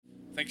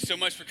Thank you so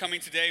much for coming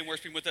today and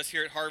worshiping with us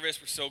here at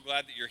Harvest. We're so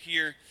glad that you're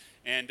here.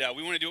 And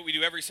we want to do what we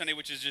do every Sunday,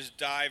 which is just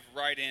dive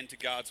right into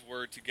God's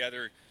Word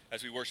together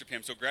as we worship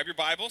Him. So grab your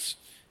Bibles,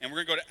 and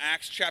we're going to go to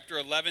Acts chapter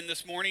 11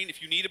 this morning.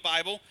 If you need a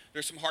Bible,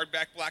 there's some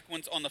hardback black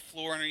ones on the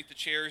floor underneath the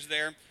chairs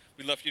there.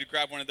 We'd love for you to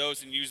grab one of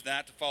those and use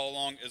that to follow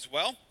along as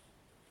well.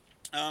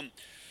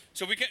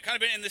 So we've kind of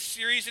been in this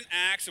series in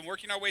Acts and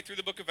working our way through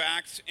the book of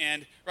Acts.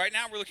 And right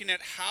now we're looking at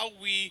how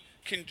we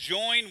can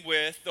join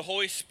with the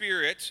Holy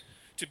Spirit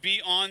to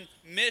be on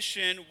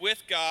mission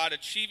with God,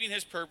 achieving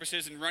His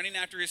purposes and running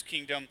after His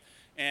kingdom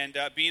and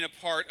being a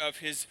part of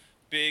His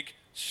big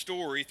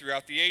story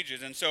throughout the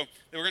ages. And so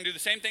we're going to do the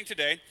same thing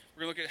today.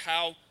 We're going to look at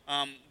how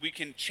we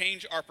can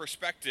change our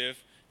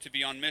perspective to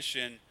be on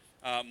mission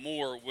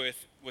more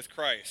with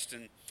Christ.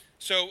 And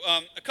so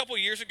a couple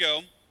of years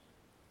ago,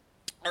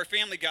 our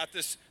family got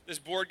this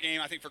board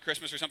game, I think for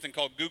Christmas or something,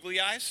 called Googly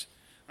Eyes.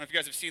 I don't know if you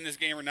guys have seen this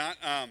game or not.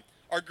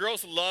 Our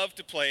girls love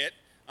to play it,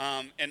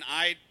 and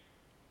I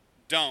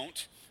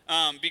don't,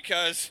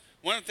 because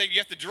one of the things you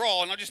have to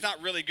draw, and I'm just not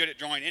really good at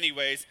drawing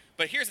anyways,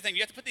 but here's the thing,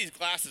 you have to put these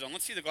glasses on.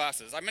 Let's see the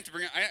glasses. I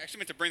actually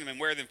meant to bring them and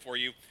wear them for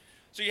you.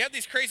 So you have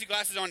these crazy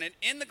glasses on, and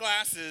in the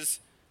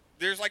glasses,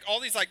 there's like all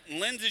these like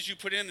lenses you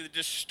put in that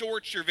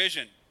distort your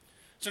vision.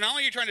 So not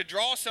only are you trying to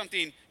draw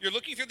something, you're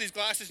looking through these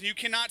glasses and you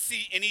cannot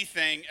see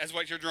anything as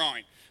what you're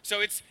drawing.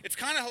 So it's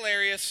kind of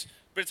hilarious,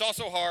 but it's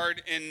also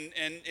hard, and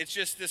it's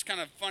just this kind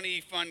of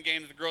funny, fun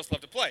game that the girls love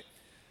to play.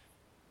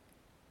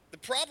 The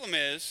problem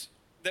is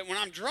that when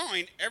I'm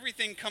drawing,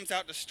 everything comes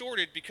out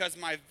distorted because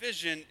my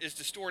vision is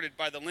distorted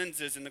by the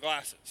lenses in the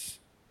glasses.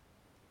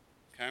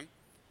 Okay?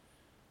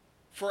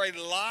 For a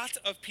lot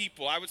of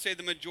people, I would say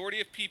the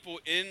majority of people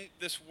in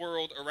this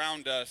world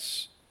around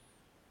us,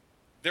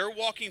 they're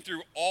walking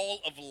through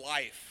all of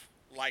life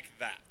like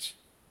that.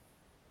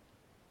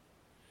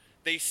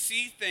 They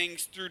see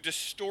things through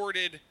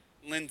distorted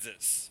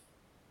lenses.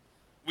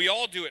 We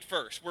all do it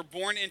first. We're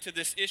born into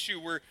this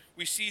issue where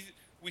we see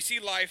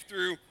life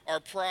through our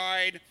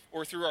pride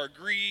or through our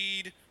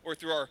greed or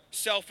through our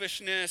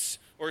selfishness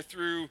or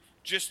through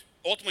just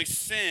ultimately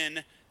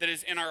sin that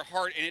is in our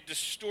heart, and it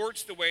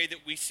distorts the way that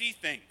we see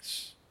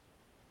things,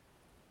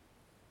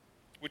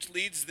 which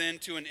leads then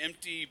to an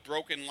empty,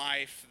 broken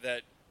life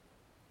that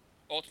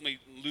ultimately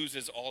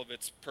loses all of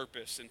its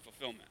purpose and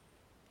fulfillment.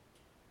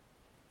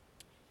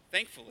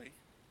 Thankfully,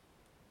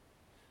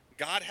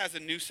 God has a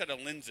new set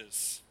of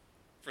lenses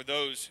for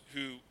those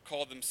who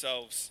call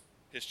themselves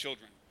His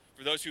children.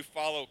 For those who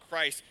follow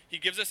Christ, He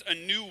gives us a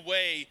new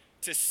way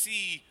to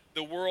see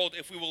the world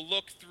if we will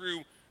look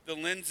through the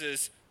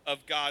lenses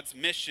of God's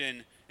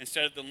mission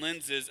instead of the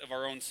lenses of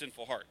our own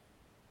sinful heart.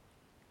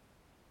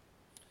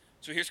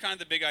 So here's kind of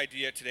the big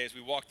idea today as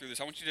we walk through this.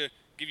 I want you to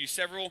give you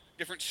several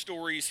different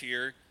stories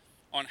here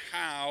on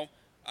how,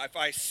 if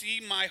I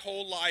see my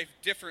whole life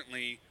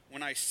differently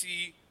when I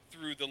see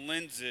through the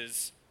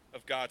lenses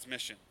of God's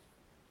mission.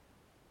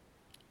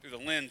 Through the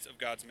lens of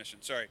God's mission,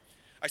 sorry.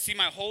 I see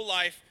my whole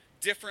life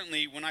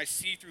differently when I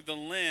see through the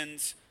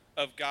lens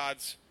of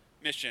God's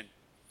mission.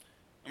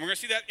 And we're going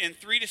to see that in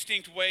three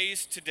distinct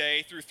ways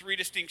today, through three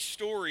distinct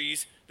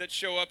stories that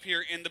show up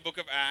here in the book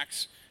of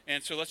Acts.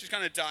 And so let's just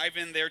kind of dive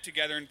in there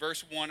together in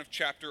verse 1 of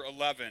chapter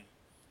 11.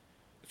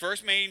 The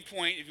first main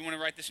point, if you want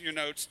to write this in your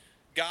notes,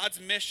 God's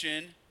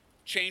mission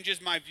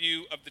changes my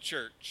view of the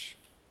church.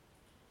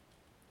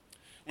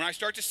 When I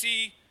start to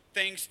see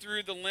things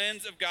through the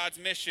lens of God's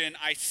mission,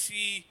 I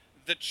see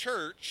the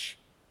church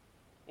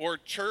or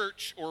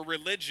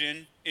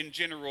religion in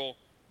general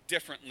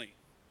differently.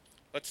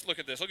 Let's look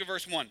at this. Look at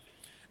verse 1.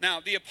 Now,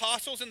 the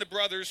apostles and the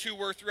brothers who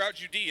were throughout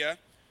Judea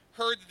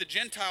heard that the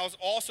Gentiles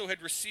also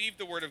had received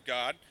the word of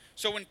God.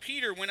 So when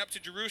Peter went up to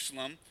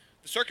Jerusalem,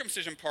 the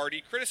circumcision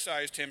party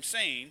criticized him,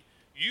 saying,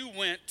 "You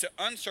went to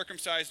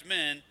uncircumcised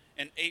men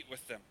and ate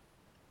with them."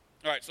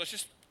 All right, so let's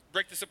just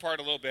break this apart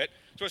a little bit.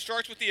 So it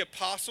starts with the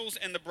apostles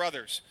and the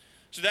brothers.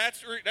 So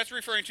that's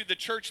referring to the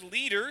church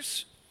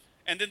leaders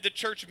and then the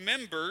church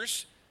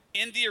members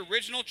in the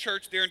original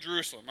church there in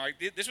Jerusalem. All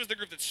right, this was the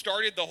group that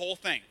started the whole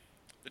thing.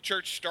 The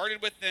church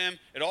started with them.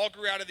 It all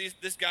grew out of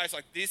this guys.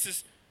 Like this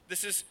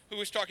is who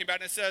he's talking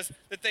about. And it says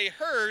that they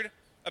heard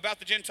about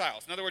the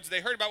Gentiles. In other words, they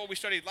heard about what we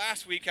studied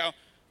last week, how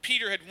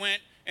Peter had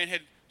went and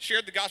had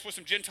shared the gospel with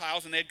some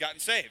Gentiles and they had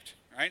gotten saved.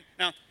 Right?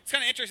 Now, it's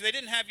kind of interesting. They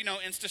didn't have,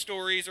 Insta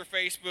stories or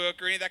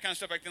Facebook or any of that kind of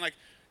stuff back then.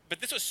 But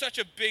this was such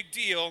a big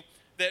deal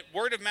that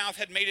word of mouth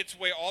had made its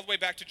way all the way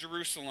back to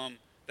Jerusalem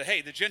that,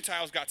 hey, the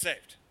Gentiles got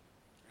saved.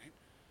 Right?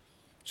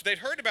 So they'd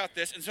heard about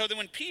this. And so then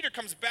when Peter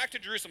comes back to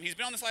Jerusalem, he's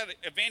been on this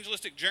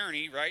evangelistic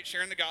journey, right,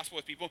 sharing the gospel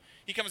with people.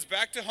 He comes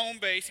back to home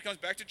base. He comes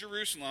back to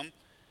Jerusalem.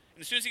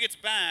 And as soon as he gets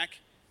back,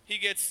 he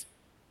gets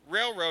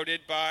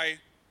railroaded by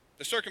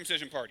the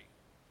circumcision party,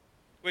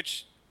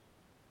 which...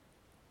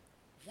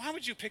 why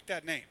would you pick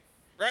that name,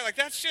 right?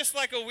 That's just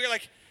like a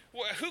weird,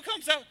 who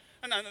comes up?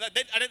 I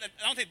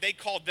don't think they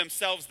called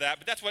themselves that,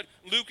 but that's what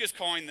Luke is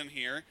calling them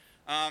here.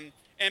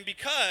 And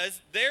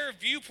because their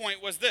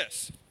viewpoint was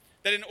this,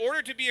 that in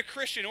order to be a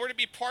Christian, in order to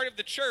be part of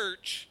the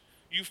church,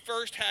 you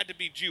first had to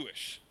be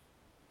Jewish.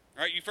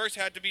 All right, you first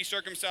had to be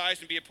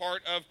circumcised and be a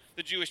part of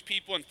the Jewish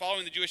people and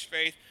following the Jewish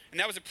faith, and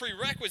that was a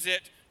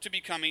prerequisite to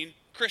becoming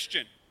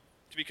Christian,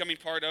 to becoming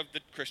part of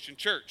the Christian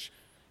church.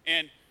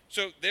 And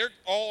so they're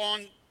all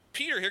on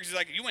Peter here because he's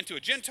like, you went to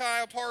a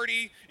Gentile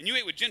party and you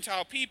ate with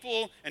Gentile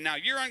people, and now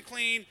you're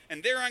unclean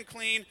and they're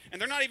unclean and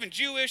they're not even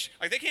Jewish.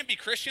 Like, they can't be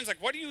Christians.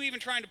 Like, what are you even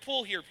trying to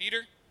pull here,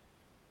 Peter?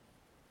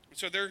 And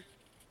so they're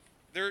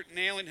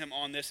nailing him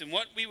on this. And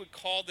what we would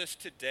call this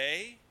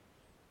today,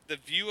 the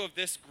view of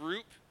this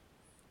group,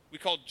 we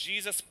call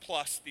Jesus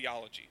plus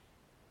theology.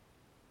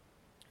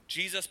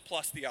 Jesus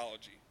plus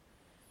theology,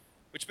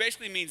 which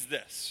basically means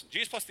this.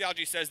 Jesus plus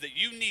theology says that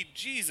you need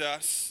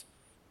Jesus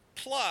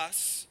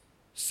plus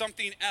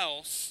something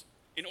else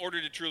in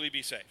order to truly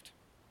be saved.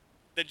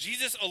 That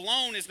Jesus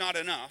alone is not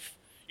enough.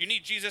 You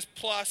need Jesus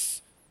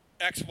plus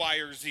X, Y,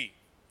 or Z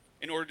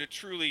in order to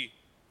truly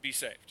be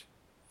saved.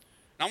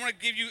 Now, I want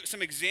to give you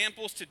some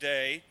examples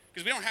today,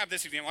 because we don't have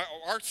this example.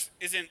 Ours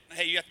isn't,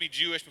 hey, you have to be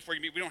Jewish before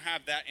you meet. We don't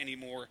have that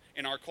anymore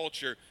in our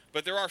culture.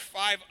 But there are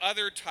 5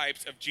 other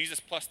types of Jesus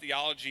plus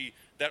theology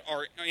that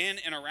are in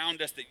and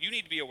around us that you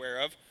need to be aware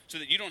of, so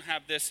that you don't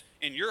have this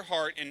in your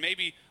heart, and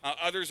maybe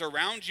others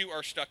around you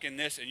are stuck in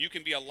this, and you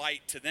can be a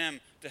light to them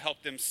to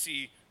help them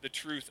see the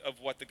truth of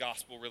what the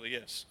gospel really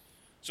is.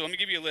 So let me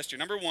give you a list here.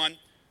 Number 1,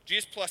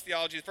 Jesus plus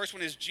theology. The first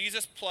one is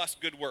Jesus plus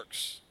good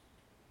works.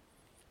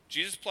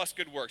 Jesus plus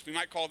good works. We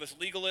might call this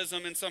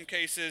legalism in some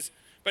cases,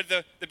 but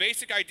the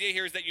basic idea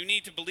here is that you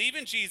need to believe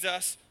in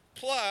Jesus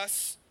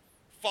plus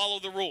follow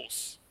the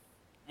rules,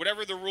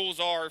 whatever the rules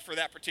are for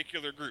that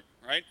particular group,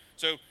 right?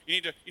 So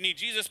you need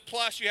Jesus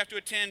plus you have to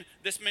attend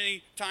this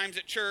many times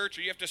at church,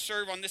 or you have to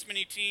serve on this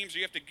many teams, or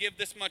you have to give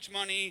this much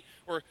money,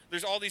 or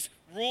there's all these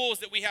rules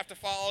that we have to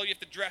follow. You have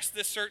to dress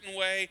this certain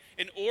way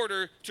in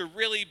order to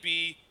really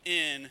be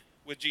in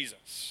with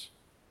Jesus.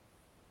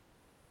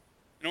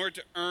 In order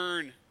to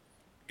earn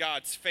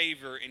God's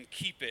favor and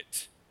keep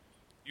it,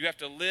 you have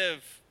to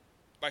live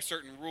by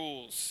certain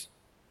rules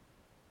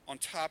on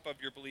top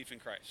of your belief in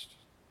Christ.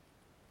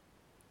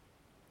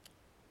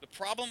 The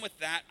problem with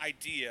that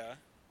idea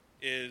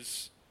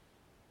is,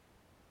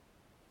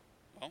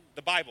 well,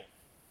 the Bible.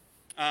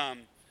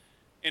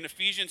 In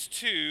Ephesians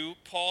 2,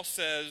 Paul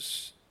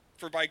says,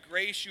 "For by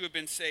grace you have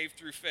been saved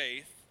through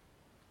faith,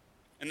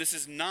 and this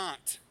is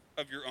not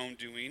of your own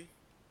doing.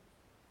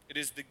 It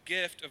is the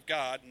gift of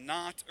God,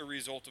 not a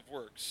result of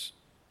works,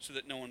 so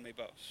that no one may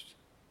boast."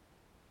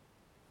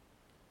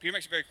 Peter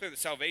makes it very clear that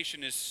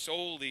salvation is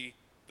solely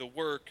the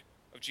work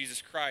of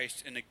Jesus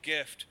Christ and a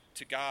gift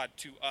to God,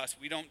 to us.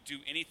 We don't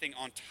do anything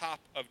on top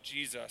of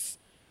Jesus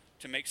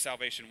to make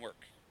salvation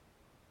work.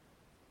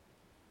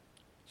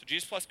 So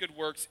Jesus plus good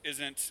works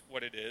isn't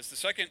what it is. The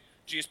second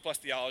Jesus plus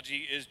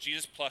theology is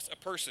Jesus plus a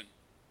person.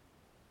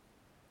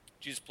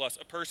 Jesus plus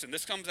a person.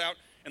 This comes out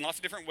in lots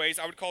of different ways.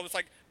 I would call this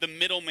like the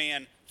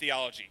middleman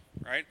theology,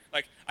 right?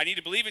 Like, I need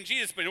to believe in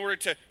Jesus, but in order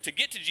to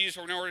get to Jesus,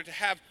 or in order to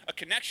have a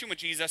connection with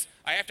Jesus,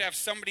 I have to have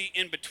somebody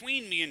in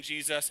between me and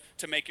Jesus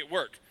to make it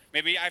work.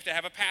 Maybe I have to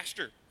have a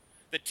pastor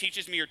that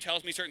teaches me or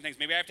tells me certain things.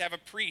 Maybe I have to have a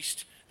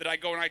priest that I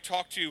go and I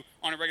talk to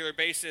on a regular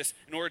basis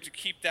in order to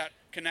keep that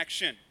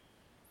connection.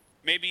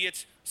 Maybe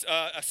it's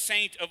a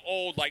saint of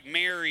old like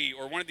Mary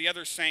or one of the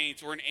other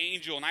saints, or an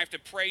angel, and I have to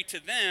pray to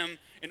them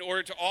in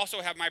order to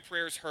also have my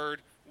prayers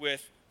heard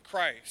with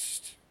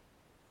Christ.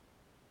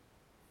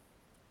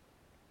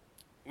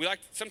 We like,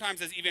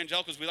 sometimes as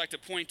evangelicals, we like to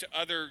point to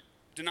other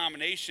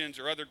denominations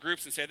or other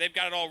groups and say they've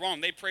got it all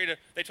wrong. They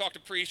talk to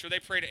priests, or they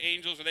pray to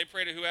angels, or they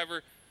pray to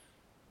whoever.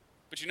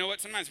 But you know what?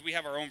 Sometimes we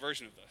have our own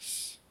version of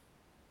this.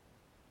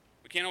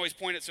 We can't always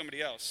point at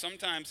somebody else.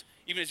 Sometimes,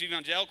 even as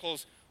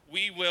evangelicals,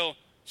 we will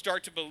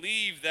start to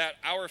believe that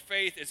our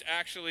faith is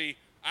actually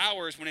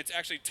ours when it's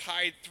actually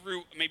tied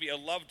through maybe a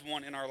loved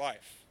one in our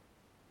life.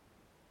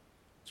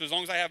 So as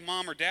long as I have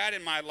mom or dad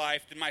in my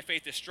life, then my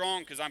faith is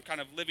strong because I'm kind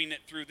of living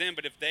it through them.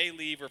 But if they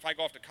leave, or if I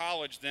go off to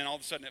college, then all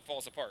of a sudden it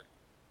falls apart.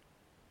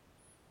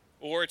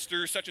 Or it's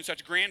through such and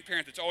such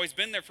grandparent that's always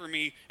been there for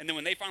me, and then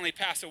when they finally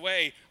pass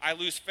away, I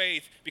lose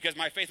faith because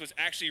my faith was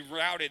actually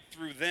routed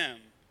through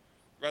them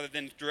rather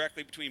than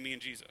directly between me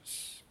and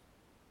Jesus,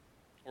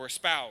 or a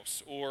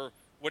spouse, or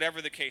whatever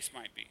the case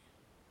might be.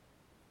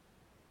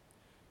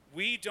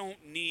 We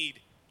don't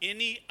need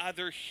any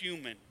other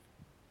human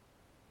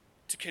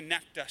to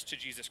connect us to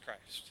Jesus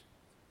Christ,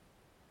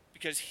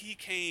 because he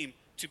came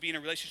to be in a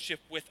relationship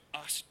with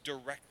us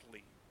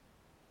directly.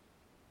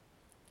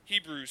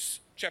 Hebrews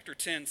chapter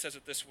 10 says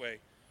it this way. It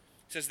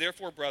says,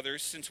 "Therefore,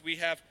 brothers, since we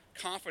have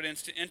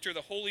confidence to enter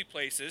the holy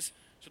places,"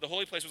 so the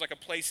holy place was like a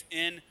place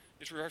in,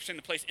 it's referencing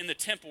the place in the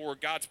temple where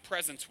God's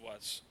presence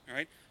was, all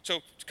right?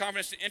 So it's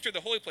confidence to enter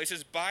the holy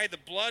places by the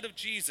blood of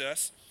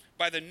Jesus,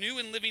 by the new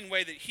and living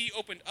way that he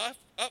opened up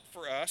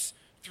for us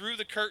through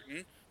the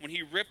curtain, when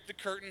he ripped the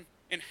curtain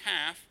in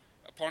half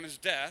upon his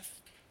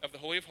death of the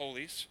Holy of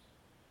Holies.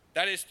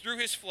 That is through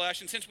his flesh.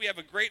 And since we have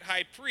a great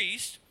high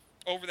priest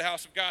over the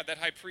house of God, that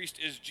high priest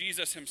is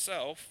Jesus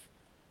himself,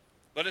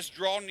 let us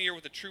draw near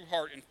with a true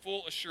heart and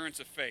full assurance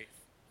of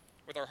faith,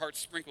 with our hearts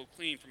sprinkled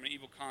clean from an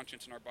evil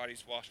conscience and our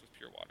bodies washed with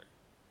pure water.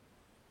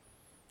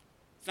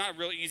 It's not a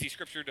real easy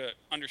scripture to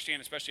understand,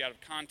 especially out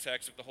of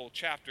context of the whole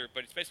chapter,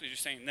 but it's basically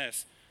just saying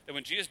this, that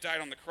when Jesus died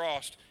on the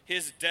cross,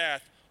 his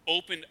death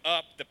opened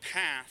up the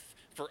path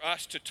for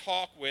us to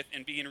talk with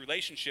and be in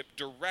relationship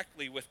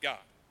directly with God.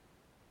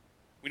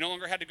 We no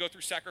longer had to go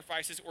through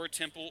sacrifices or a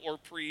temple or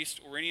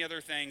priest or any other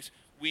things.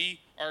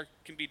 We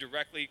can be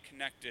directly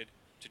connected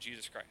to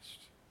Jesus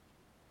Christ.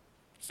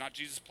 It's not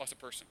Jesus plus a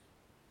person.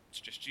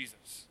 It's just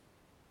Jesus.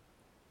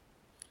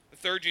 The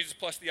third Jesus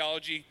plus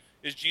theology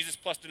is Jesus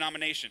plus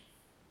denomination.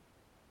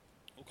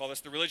 We'll call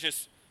this the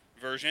religious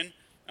version.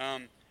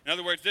 In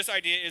other words, this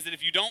idea is that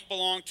if you don't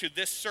belong to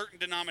this certain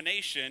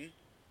denomination,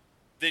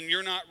 then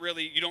you don't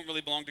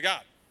really belong to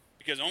God.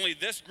 Because only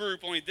this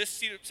group, only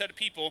this set of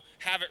people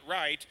have it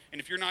right,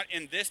 and if you're not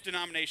in this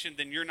denomination,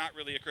 then you're not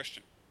really a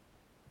Christian.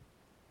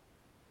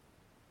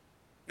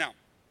 Now,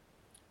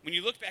 when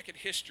you look back at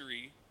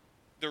history,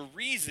 the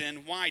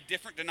reason why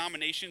different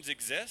denominations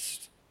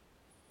exist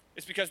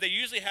is because they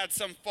usually had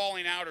some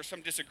falling out or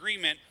some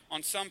disagreement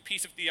on some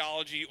piece of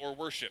theology or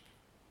worship.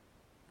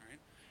 Right?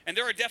 And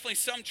there are definitely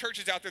some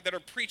churches out there that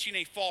are preaching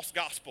a false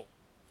gospel.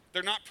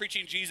 They're not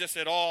preaching Jesus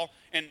at all,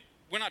 and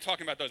we're not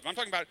talking about those. But I'm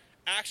talking about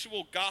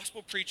actual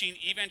gospel-preaching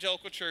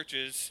evangelical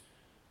churches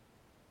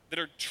that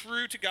are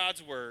true to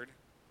God's word.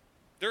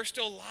 There are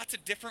still lots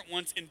of different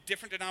ones in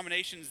different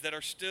denominations that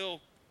are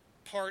still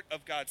part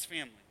of God's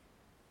family.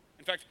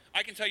 In fact,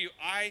 I can tell you,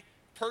 I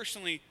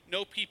personally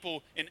know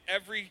people in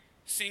every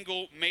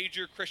single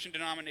major Christian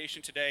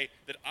denomination today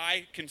that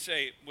I can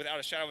say, without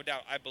a shadow of a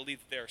doubt, I believe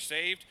that they are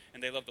saved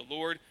and they love the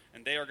Lord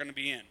and they are going to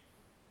be in.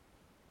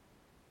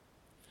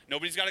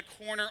 Nobody's got a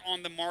corner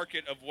on the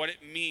market of what it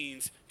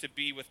means to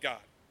be with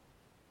God.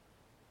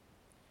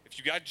 If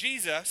you got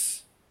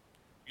Jesus,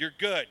 you're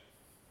good.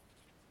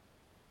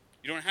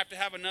 You don't have to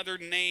have another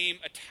name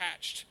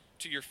attached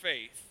to your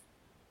faith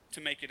to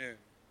make it in.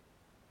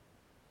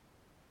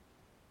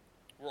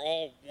 We're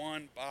all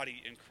one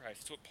body in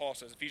Christ. That's what Paul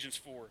says, Ephesians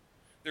 4.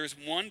 There is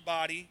one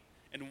body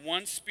and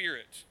one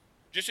Spirit.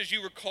 Just as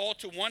you were called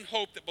to one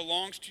hope that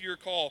belongs to your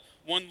call,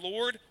 one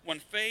Lord, one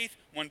faith,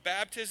 one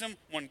baptism,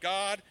 one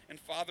God and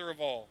Father of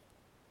all,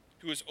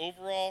 who is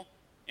over all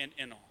and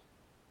in all.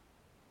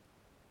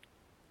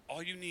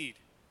 All you need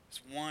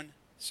is one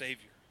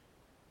Savior.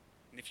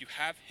 And if you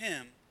have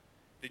him,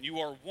 then you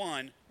are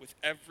one with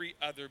every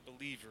other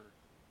believer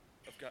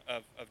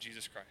of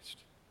Jesus Christ.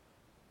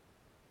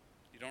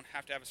 You don't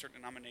have to have a certain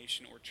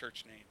denomination or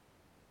church name.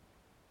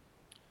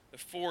 The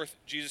fourth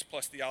Jesus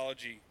plus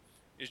theology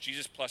is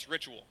Jesus plus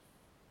ritual.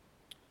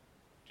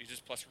 Jesus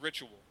plus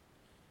ritual.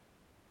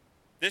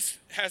 This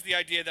has the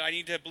idea that I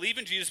need to believe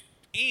in Jesus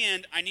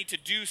and I need to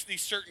do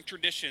these certain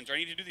traditions, or I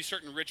need to do these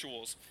certain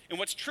rituals. And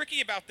what's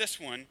tricky about this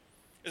one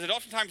is that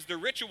oftentimes the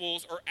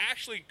rituals are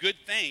actually good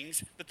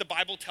things that the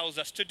Bible tells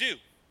us to do.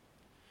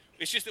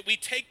 It's just that we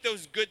take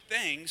those good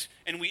things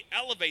and we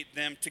elevate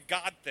them to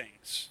God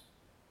things.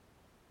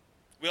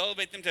 We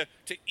elevate them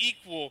to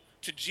equal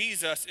to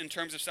Jesus in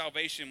terms of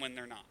salvation when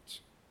they're not.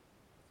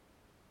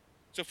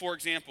 So for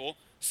example,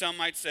 some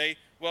might say,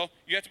 well,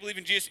 you have to believe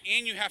in Jesus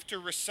and you have to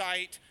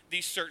recite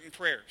these certain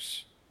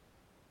prayers.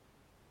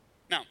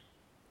 Now,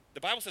 the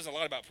Bible says a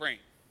lot about praying,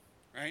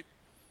 right?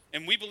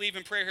 And we believe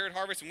in prayer here at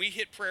Harvest, and we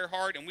hit prayer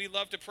hard, and we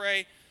love to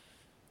pray.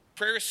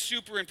 Prayer is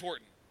super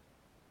important.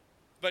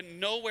 But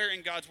nowhere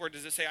in God's word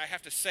does it say I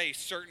have to say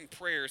certain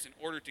prayers in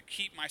order to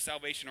keep my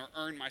salvation or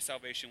earn my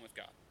salvation with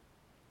God.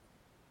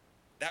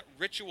 That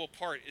ritual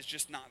part is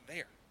just not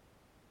there.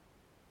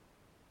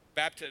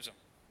 Baptism.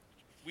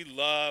 We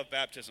love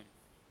baptism.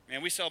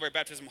 Man, we celebrate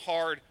baptism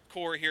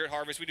hardcore here at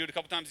Harvest. We do it a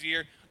couple times a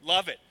year.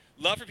 Love it.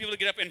 Love for people to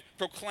get up and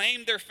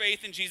proclaim their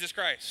faith in Jesus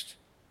Christ.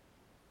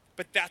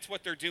 But that's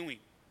what they're doing.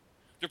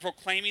 They're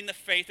proclaiming the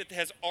faith that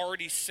has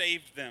already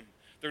saved them.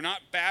 They're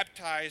not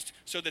baptized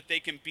so that they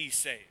can be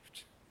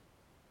saved.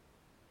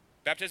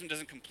 Baptism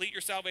doesn't complete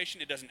your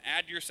salvation. It doesn't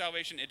add to your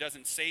salvation. It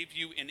doesn't save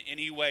you in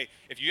any way.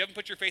 If you haven't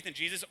put your faith in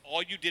Jesus,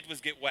 all you did was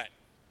get wet.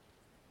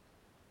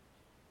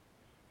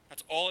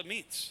 That's all it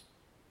means.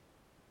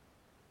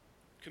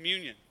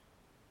 Communion.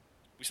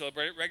 We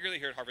celebrate it regularly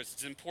here at Harvest.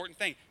 It's an important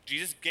thing.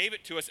 Jesus gave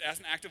it to us as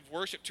an act of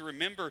worship to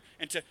remember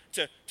and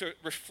to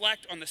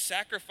reflect on the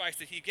sacrifice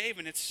that he gave,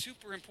 and it's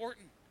super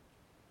important.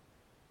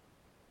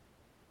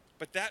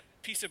 But that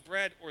piece of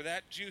bread or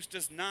that juice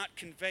does not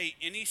convey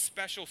any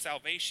special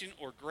salvation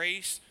or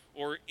grace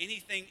or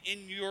anything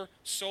in your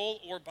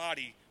soul or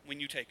body when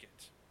you take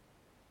it.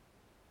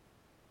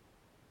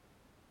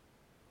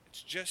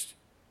 It's just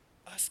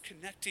us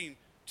connecting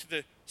to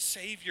the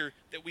Savior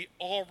that we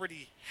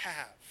already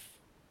have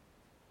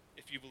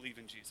if you believe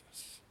in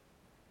Jesus.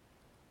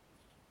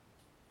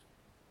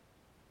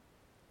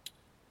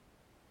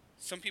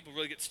 Some people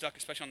really get stuck,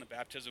 especially on the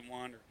baptism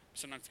one or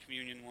sometimes the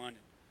communion one.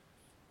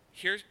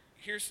 Here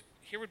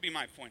would be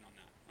my point on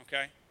that,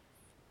 okay?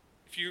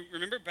 If you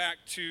remember back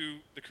to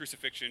the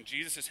crucifixion,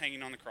 Jesus is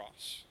hanging on the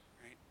cross,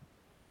 right?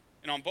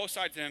 And on both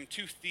sides of him,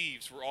 two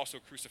thieves were also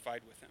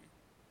crucified with him.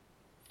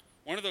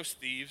 One of those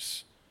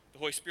thieves, the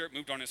Holy Spirit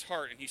moved on his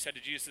heart, and he said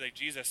to Jesus,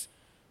 "Jesus,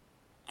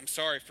 I'm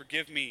sorry,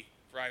 forgive me,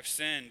 for I have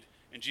sinned."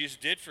 And Jesus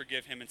did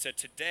forgive him and said,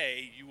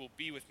 today you will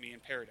be with me in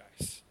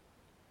paradise.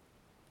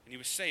 And he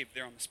was saved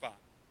there on the spot.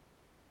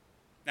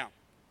 Now,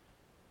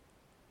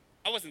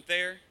 I wasn't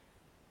there.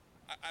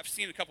 I've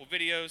seen a couple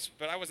videos,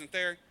 but I wasn't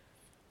there.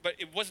 But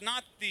it was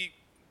not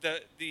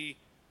the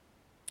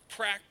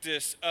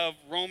practice of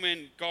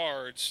Roman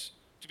guards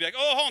to be like,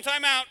 oh, hold on,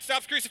 time out,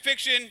 stop the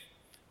crucifixion.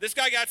 This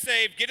guy got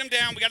saved, get him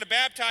down, we got to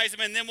baptize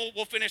him, and then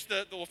we'll finish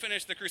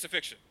the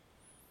crucifixion.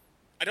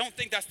 I don't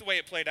think that's the way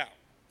it played out.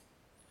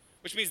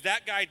 Which means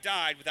that guy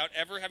died without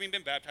ever having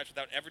been baptized,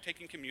 without ever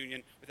taking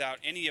communion, without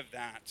any of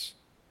that.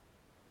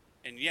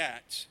 And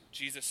yet,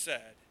 Jesus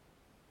said,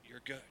 you're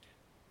good.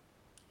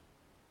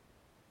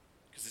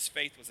 Because his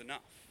faith was enough.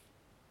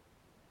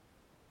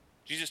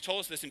 Jesus told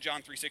us this in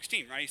John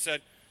 3:16, right? He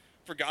said,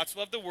 for God so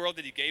loved the world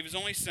that he gave his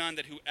only son,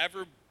 that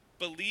whoever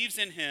believes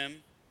in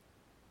him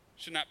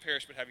should not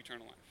perish but have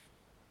eternal life.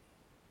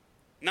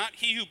 Not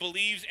he who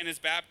believes and is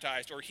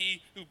baptized, or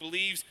he who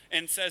believes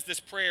and says this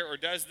prayer or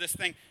does this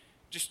thing.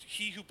 Just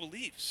he who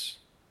believes.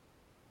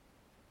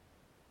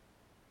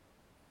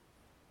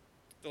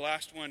 The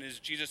last one is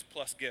Jesus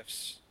plus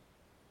gifts.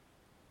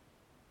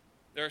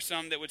 There are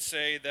some that would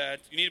say that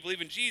you need to believe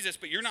in Jesus,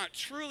 but you're not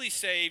truly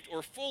saved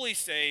or fully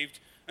saved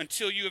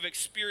until you have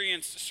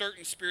experienced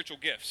certain spiritual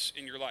gifts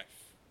in your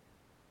life.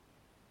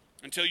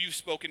 Until you've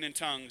spoken in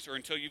tongues, or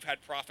until you've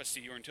had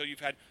prophecy, or until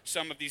you've had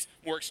some of these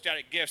more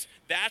ecstatic gifts.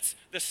 That's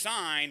the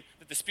sign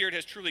that the Spirit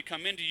has truly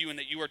come into you and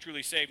that you are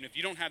truly saved. And if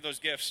you don't have those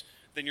gifts,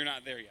 then you're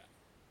not there yet.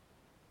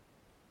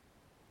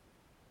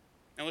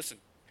 Now listen,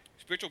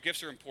 spiritual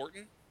gifts are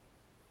important.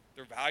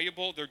 They're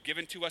valuable. They're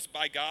given to us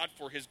by God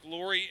for his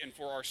glory and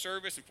for our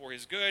service and for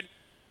his good.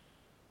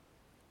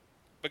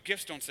 But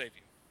gifts don't save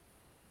you.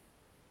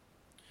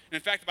 And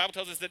in fact, the Bible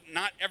tells us that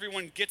not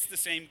everyone gets the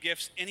same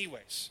gifts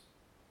anyways.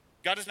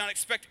 God does not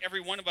expect every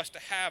one of us to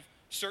have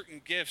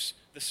certain gifts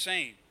the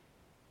same.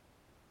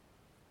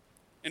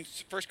 In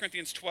 1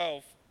 Corinthians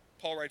 12,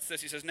 Paul writes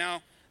this. He says,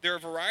 now there are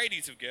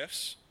varieties of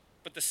gifts,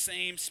 but the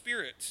same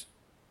Spirit.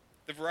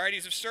 The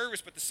varieties of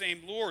service, but the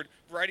same Lord.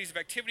 Varieties of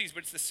activities,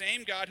 but it's the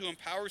same God who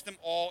empowers them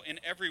all in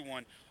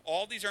everyone.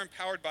 All these are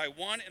empowered by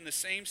one and the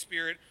same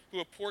Spirit, who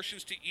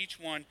apportions to each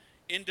one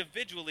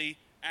individually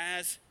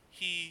as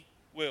he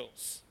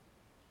wills.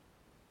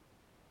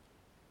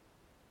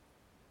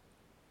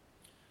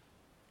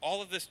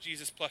 All of this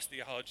Jesus plus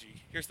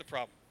theology, here's the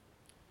problem.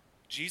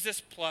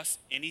 Jesus plus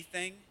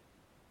anything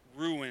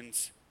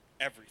ruins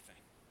everything.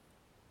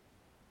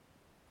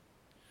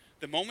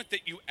 The moment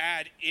that you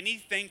add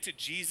anything to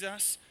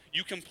Jesus,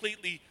 you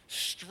completely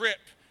strip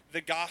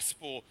the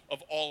gospel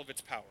of all of its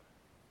power.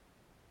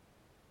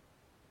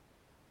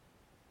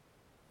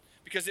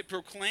 Because it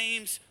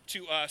proclaims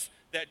to us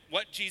that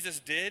what Jesus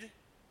did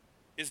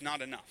is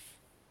not enough.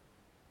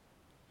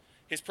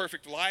 His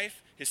perfect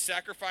life, his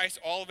sacrifice,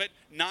 all of it,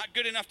 not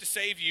good enough to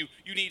save you.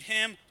 You need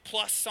him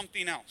plus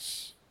something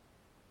else.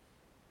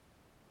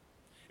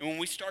 And when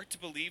we start to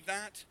believe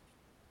that,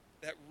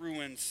 that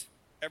ruins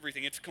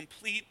everything. It's a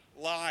complete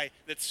lie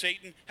that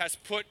Satan has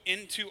put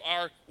into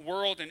our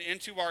world and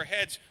into our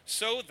heads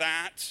so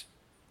that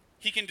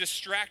he can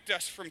distract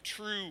us from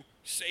true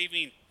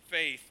saving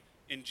faith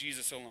in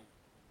Jesus alone.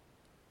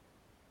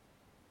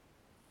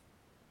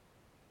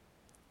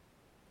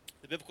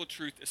 The biblical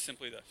truth is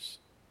simply this: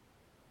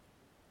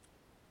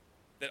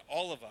 that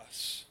all of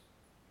us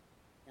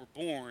were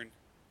born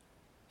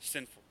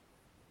sinful.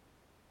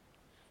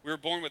 We were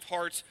born with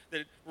hearts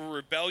that were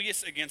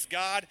rebellious against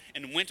God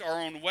and went our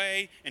own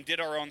way and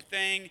did our own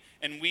thing,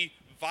 and we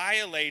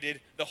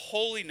violated the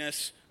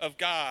holiness of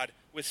God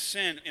with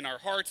sin in our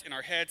hearts, in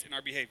our heads, in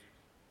our behavior.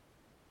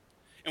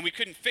 And we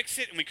couldn't fix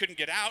it, and we couldn't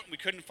get out, and we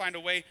couldn't find a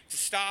way to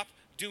stop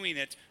doing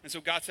it. And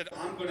so God said,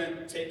 I'm going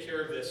to take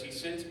care of this. He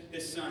sent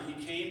his son.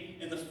 He came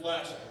in the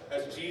flesh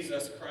as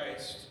Jesus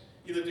Christ.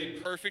 He lived a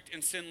perfect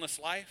and sinless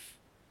life,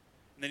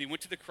 and then he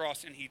went to the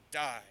cross and he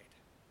died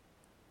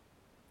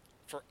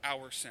for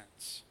our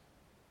sins.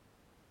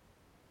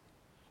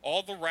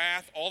 All the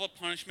wrath, all the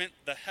punishment,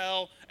 the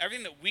hell,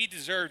 everything that we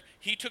deserved,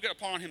 he took it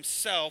upon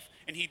himself,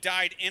 and he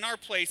died in our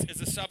place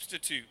as a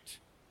substitute.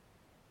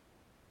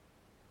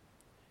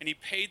 And he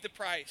paid the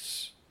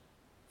price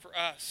for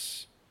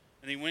us.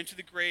 And he went to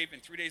the grave,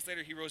 and 3 days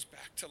later he rose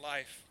back to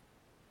life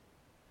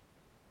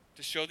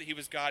to show that he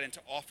was God and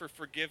to offer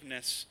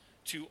forgiveness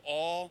to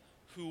all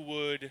who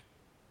would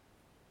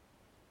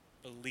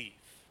believe.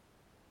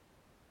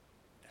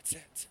 That's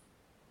it.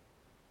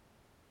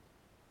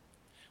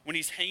 When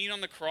he's hanging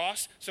on the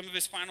cross, some of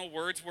his final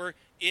words were,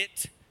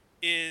 "It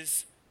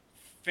is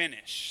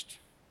finished."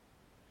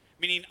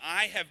 Meaning,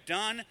 I have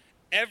done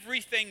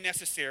everything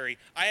necessary.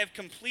 I have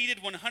completed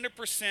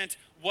 100%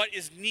 what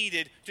is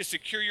needed to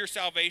secure your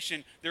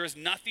salvation. There is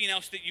nothing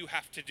else that you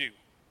have to do.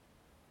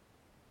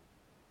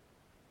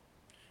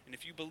 And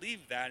if you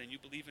believe that, and you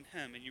believe in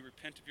him, and you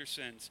repent of your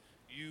sins,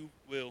 you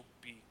will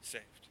be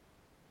saved.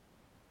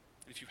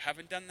 And if you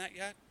haven't done that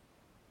yet,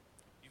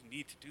 you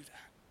need to do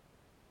that.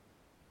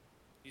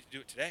 You need to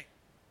do it today,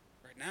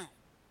 right now.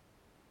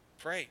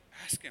 Pray,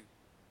 ask him.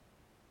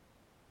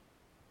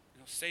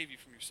 He'll save you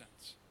from your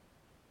sins.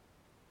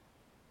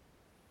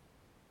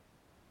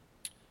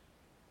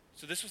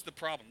 So this was the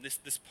problem.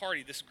 This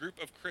party, this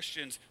group of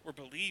Christians were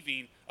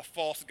believing a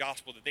false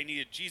gospel, that they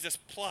needed Jesus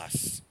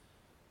plus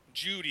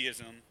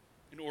Judaism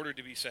in order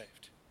to be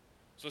saved.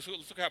 So let's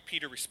look how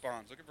Peter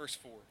responds. Look at verse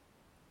 4.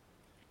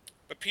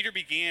 But Peter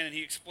began, and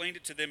he explained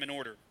it to them in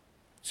order.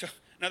 So,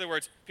 in other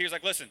words, Peter's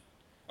like, listen,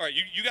 all right,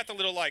 you got the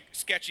little,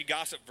 sketchy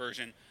gossip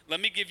version. Let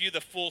me give you the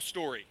full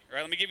story, all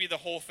right? Let me give you the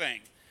whole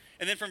thing.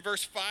 And then from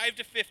verse 5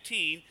 to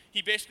 15,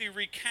 he basically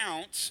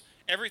recounts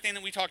everything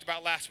that we talked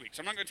about last week.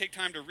 So I'm not going to take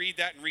time to read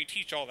that and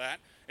reteach all that.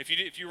 If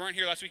you weren't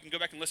here last week, you can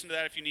go back and listen to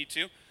that if you need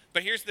to.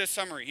 But here's the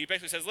summary. He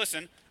basically says,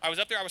 listen, I was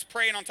up there, I was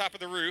praying on top of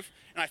the roof,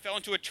 and I fell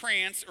into a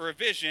trance or a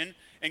vision,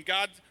 and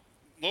God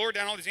lowered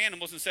down all these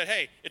animals and said,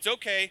 hey, it's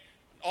okay.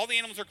 All the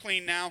animals are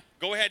clean now.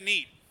 Go ahead and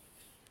eat.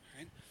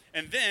 Right?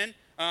 And then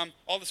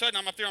all of a sudden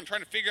I'm up there, I'm trying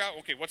to figure out,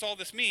 okay, what's all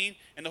this mean?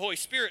 And the Holy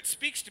Spirit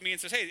speaks to me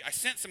and says, hey, I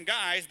sent some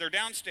guys. They're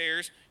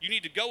downstairs. You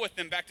need to go with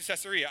them back to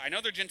Caesarea. I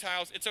know they're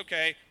Gentiles. It's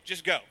okay.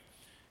 Just go.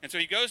 And so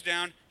he goes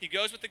down. He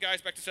goes with the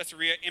guys back to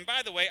Caesarea. And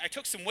by the way, I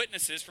took some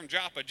witnesses from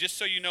Joppa, just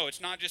so you know.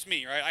 It's not just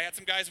me, right? I had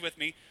some guys with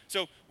me.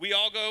 So we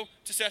all go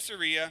to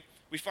Caesarea.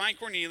 We find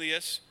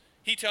Cornelius.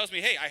 He tells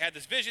me, hey, I had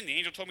this vision. The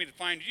angel told me to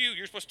find you.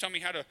 You're supposed to tell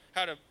me how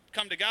to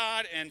come to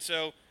God. And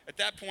so at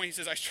that point, he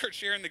says, I start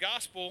sharing the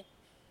gospel.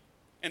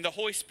 And the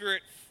Holy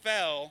Spirit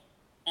fell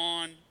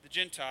on the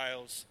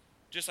Gentiles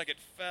just like it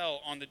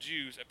fell on the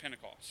Jews at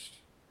Pentecost.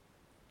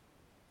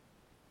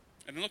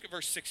 And then look at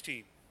verse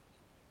 16.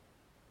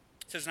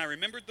 It says, and I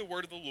remembered the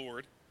word of the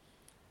Lord,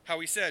 how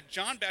he said,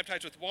 John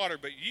baptized with water,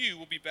 but you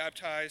will be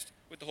baptized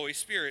with the Holy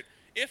Spirit.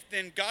 If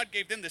then God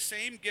gave them the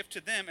same gift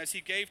to them as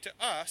he gave to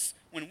us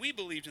when we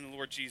believed in the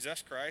Lord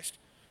Jesus Christ,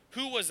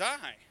 who was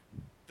I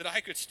that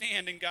I could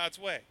stand in God's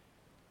way?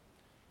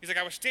 He's like,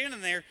 I was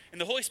standing there,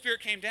 and the Holy Spirit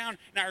came down,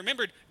 and I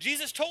remembered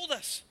Jesus told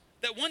us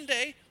that one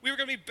day we were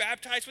going to be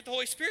baptized with the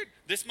Holy Spirit.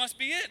 This must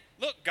be it.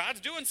 Look, God's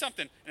doing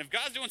something. And if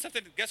God's doing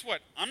something, guess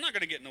what? I'm not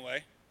going to get in the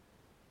way.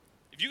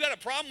 If you got a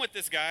problem with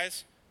this,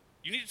 guys,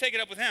 you need to take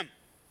it up with him.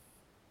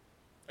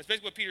 That's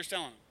basically what Peter's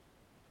telling them.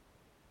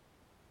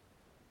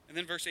 And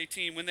then verse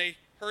 18, when they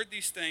heard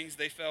these things,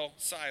 they fell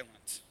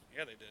silent.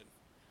 Yeah, they did.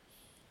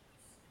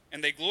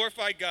 And they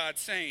glorified God,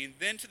 saying,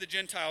 then to the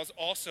Gentiles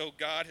also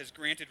God has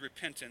granted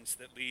repentance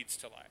that leads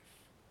to life.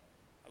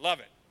 I love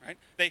it, right?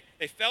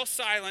 They fell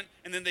silent,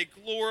 and then they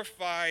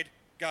glorified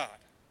God.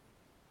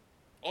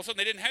 All of a sudden,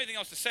 they didn't have anything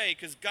else to say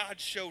because God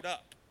showed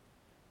up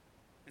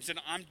and said,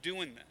 I'm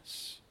doing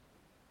this.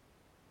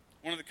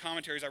 One of the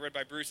commentaries I read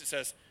by Bruce, it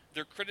says,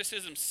 their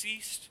criticism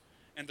ceased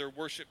and their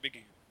worship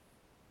began.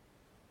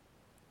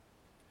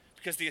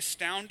 Because the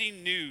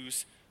astounding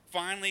news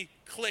finally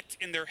clicked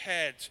in their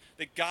heads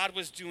that God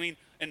was doing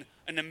an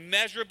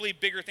immeasurably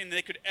bigger thing than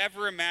they could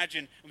ever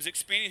imagine. It was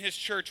expanding his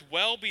church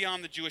well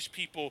beyond the Jewish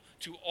people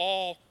to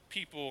all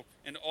people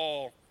and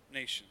all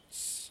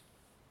nations.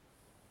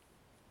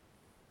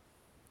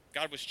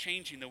 God was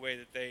changing the way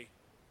that they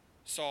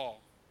saw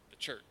the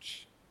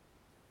church.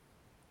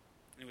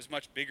 And it was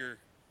much bigger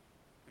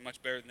and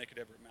much better than they could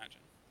ever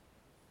imagine.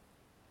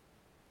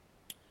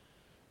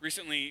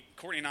 Recently,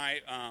 Courtney and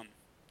I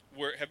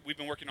we've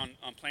been working on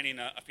planning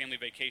a family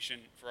vacation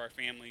for our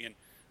family, and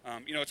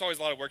it's always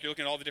a lot of work. You're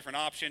looking at all the different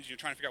options. You're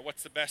trying to figure out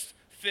what's the best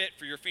fit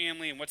for your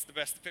family and what's the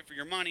best fit for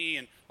your money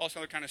and all this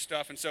other kind of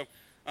stuff. And so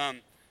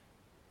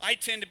I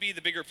tend to be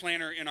the bigger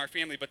planner in our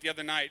family, but the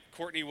other night,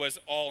 Courtney was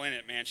all in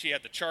it, man. She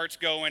had the charts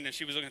going, and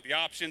she was looking at the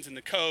options and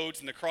the codes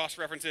and the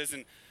cross-references,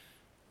 and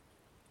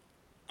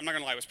I'm not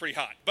going to lie, it was pretty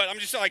hot. But I'm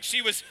just like,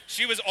 she was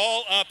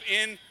all up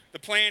in the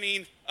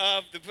planning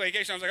of the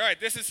vacation. I was like, all right,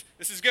 this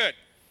is good.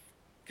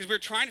 Because we were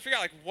trying to figure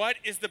out, what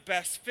is the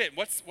best fit?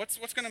 What's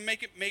going to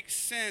make it make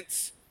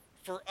sense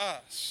for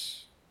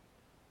us?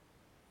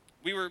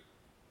 We were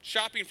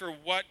shopping for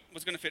what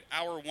was going to fit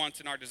our wants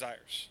and our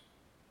desires,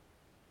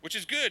 which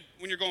is good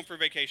when you're going for a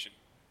vacation.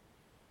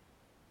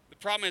 The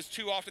problem is,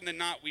 too often than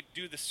not, we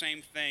do the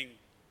same thing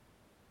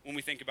when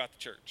we think about the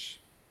church.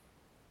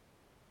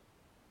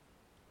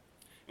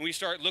 And we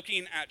start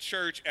looking at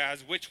church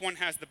as which one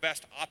has the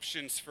best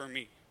options for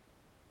me.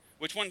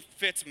 Which one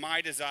fits my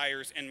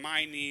desires and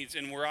my needs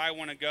and where I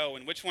want to go,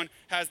 and which one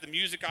has the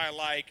music I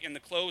like and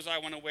the clothes I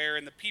want to wear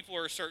and the people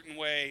are a certain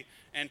way,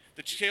 and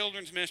the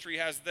children's ministry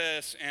has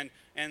this, and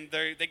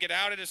they get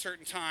out at a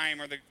certain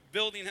time, or the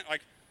building,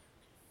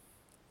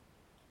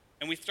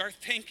 and we start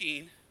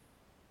thinking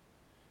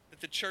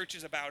that the church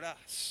is about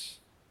us.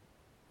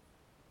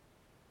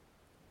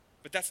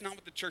 But that's not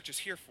what the church is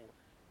here for.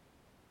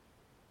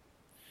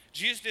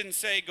 Jesus didn't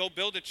say, go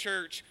build a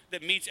church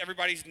that meets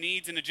everybody's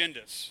needs and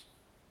agendas.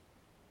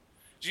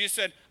 Jesus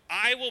said,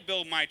 I will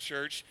build my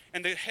church,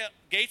 and the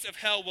gates of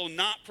hell will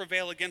not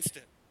prevail against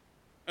it.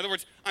 In other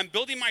words, I'm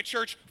building my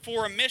church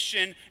for a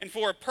mission and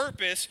for a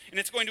purpose, and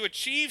it's going to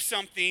achieve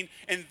something,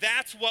 and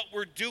that's what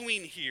we're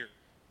doing here.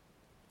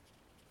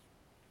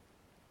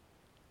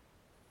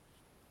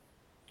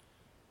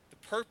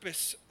 The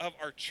purpose of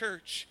our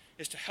church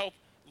is to help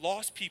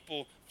lost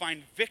people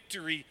find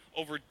victory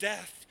over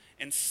death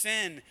and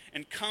sin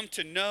and come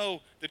to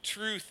know the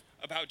truth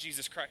about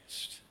Jesus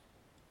Christ.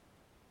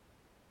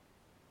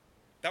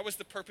 That was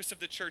the purpose of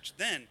the church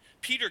then.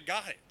 Peter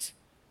got it.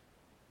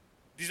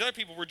 These other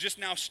people were just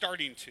now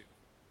starting to.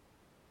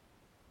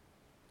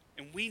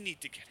 And we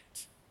need to get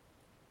it.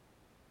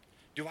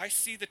 Do I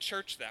see the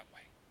church that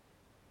way?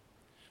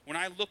 When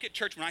I look at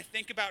church, when I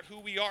think about who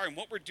we are and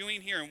what we're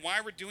doing here and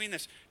why we're doing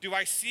this, do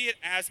I see it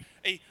as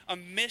a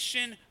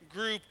mission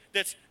group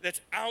that's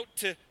out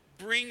to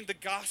bring the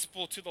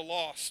gospel to the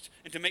lost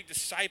and to make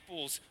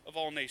disciples of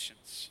all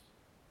nations?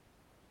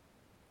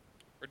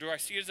 Or do I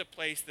see it as a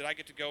place that I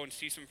get to go and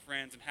see some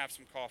friends and have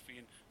some coffee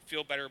and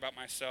feel better about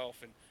myself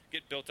and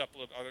get built up a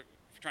little? If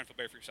you're trying to feel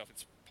better for yourself,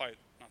 it's probably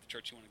not the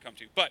church you want to come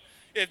to. But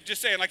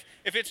just saying, like,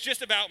 if it's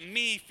just about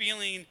me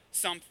feeling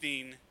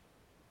something,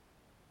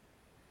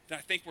 then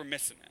I think we're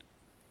missing it.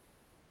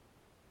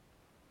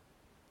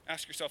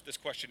 Ask yourself this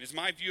question. Is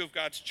my view of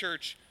God's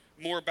church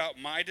more about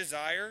my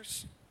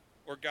desires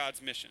or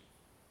God's mission?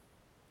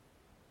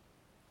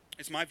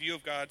 Is my view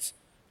of God's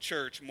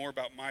church more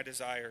about my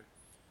desire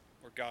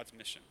or God's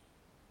mission?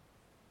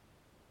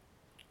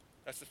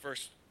 That's the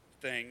first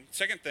thing.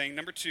 Second thing,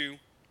 number two,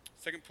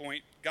 second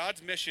point,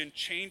 God's mission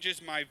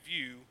changes my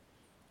view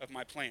of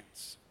my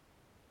plans.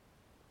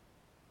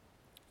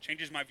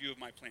 Changes my view of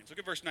my plans. Look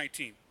at verse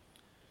 19.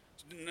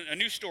 It's a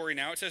new story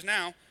now. It says,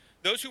 now,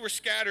 those who were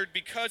scattered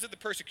because of the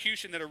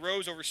persecution that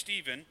arose over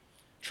Stephen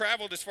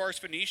traveled as far as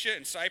Phoenicia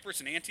and Cyprus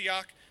and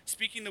Antioch,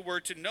 speaking the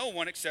word to no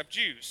one except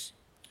Jews.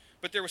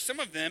 But there were some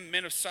of them,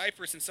 men of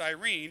Cyprus and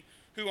Cyrene,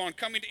 who on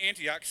coming to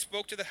Antioch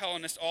spoke to the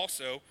Hellenists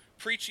also,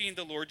 preaching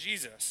the Lord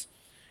Jesus.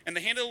 And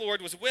the hand of the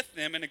Lord was with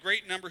them, and a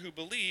great number who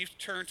believed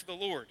turned to the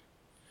Lord.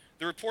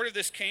 The report of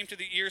this came to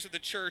the ears of the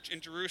church in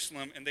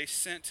Jerusalem, and they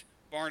sent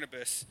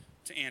Barnabas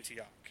to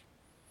Antioch.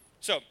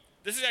 So,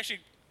 this is actually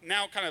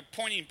now kind of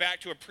pointing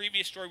back to a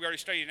previous story we already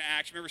studied in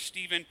Acts. Remember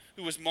Stephen,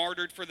 who was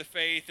martyred for the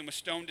faith and was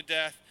stoned to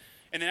death.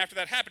 And then after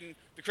that happened,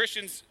 the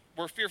Christians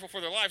were fearful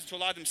for their lives, and so a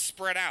lot of them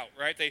spread out,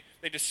 right?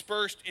 They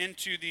dispersed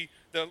into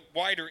the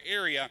wider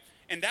area,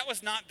 and that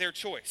was not their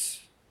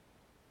choice.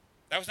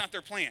 That was not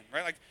their plan,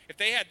 right? Like, if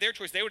they had their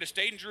choice, they would have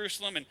stayed in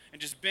Jerusalem and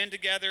just been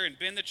together and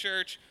been the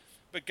church,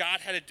 but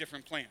God had a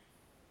different plan.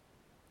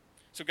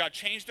 So God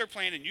changed their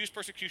plan and used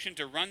persecution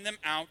to run them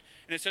out,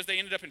 and it says they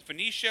ended up in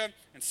Phoenicia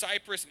and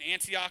Cyprus and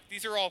Antioch.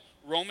 These are all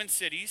Roman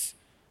cities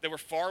that were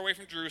far away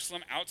from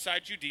Jerusalem,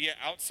 outside Judea,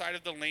 outside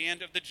of the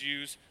land of the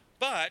Jews,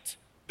 but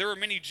there were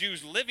many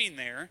Jews living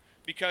there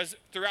because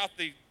throughout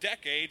the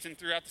decades and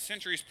throughout the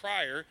centuries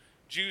prior,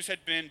 Jews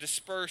had been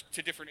dispersed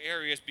to different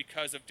areas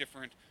because of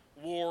different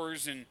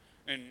wars and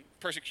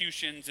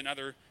persecutions and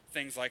other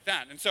things like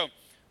that. And so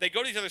they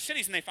go to these other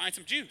cities and they find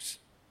some Jews.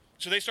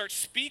 So they start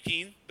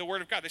speaking the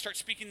word of God. They start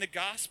speaking the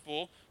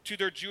gospel to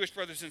their Jewish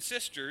brothers and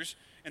sisters,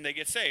 and they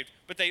get saved.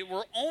 But they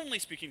were only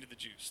speaking to the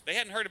Jews. They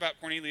hadn't heard about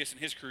Cornelius and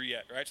his crew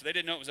yet, right? So they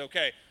didn't know it was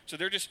okay. So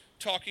they're just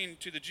talking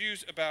to the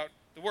Jews about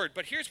the word.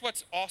 But here's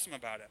what's awesome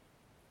about it.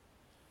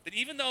 That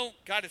even though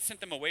God had sent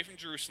them away from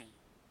Jerusalem,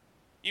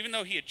 even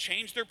though he had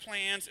changed their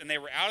plans and they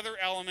were out of their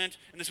element,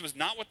 and this was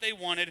not what they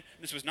wanted,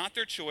 and this was not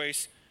their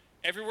choice,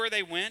 everywhere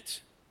they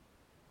went,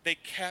 they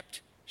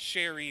kept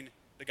sharing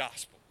the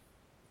gospel.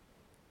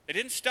 They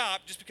didn't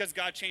stop just because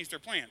God changed their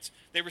plans.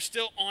 They were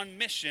still on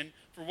mission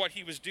for what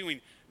he was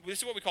doing. This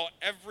is what we call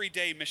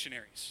everyday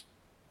missionaries.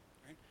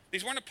 Right?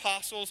 These weren't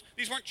apostles.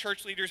 These weren't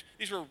church leaders.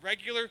 These were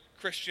regular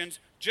Christians,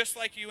 just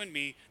like you and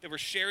me, that were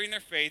sharing their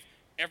faith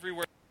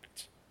everywhere they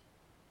went,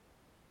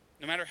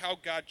 no matter how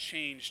God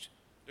changed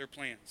their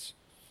plans.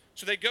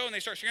 So they go and they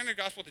start sharing their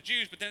gospel with the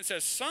Jews, but then it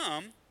says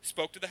some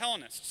spoke to the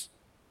Hellenists.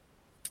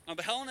 Now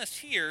the Hellenists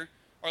here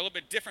are a little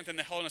bit different than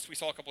the Hellenists we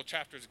saw a couple of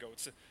chapters ago.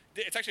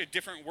 It's actually a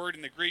different word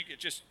in the Greek.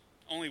 It's just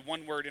only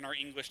one word in our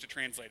English to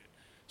translate it.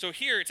 So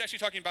here it's actually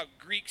talking about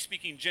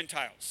Greek-speaking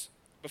Gentiles.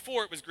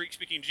 Before it was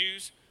Greek-speaking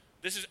Jews.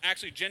 This is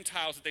actually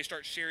Gentiles that they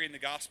start sharing the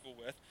gospel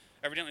with.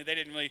 Evidently they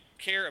didn't really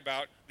care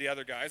about the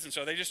other guys, and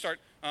so they just start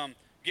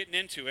getting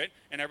into it,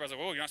 and everybody's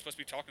like, oh, you're not supposed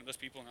to be talking to those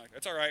people. And they're like,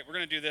 that's all right, we're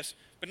going to do this.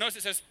 But notice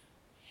it says,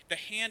 the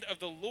hand of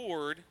the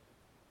Lord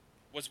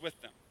was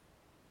with them.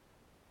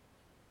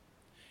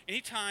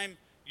 Anytime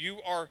you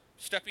are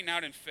stepping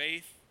out in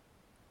faith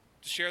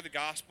to share the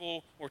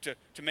gospel or to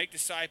make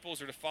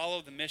disciples or to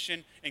follow the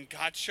mission, and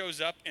God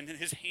shows up and then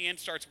his hand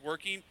starts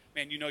working,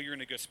 man, you know you're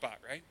in a good spot,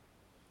 right?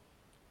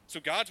 So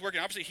God's working.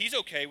 Obviously, he's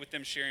okay with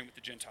them sharing with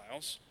the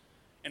Gentiles,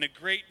 and a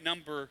great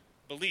number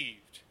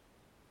believed.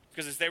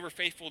 Because as they were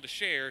faithful to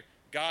share,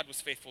 God was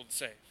faithful to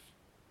save.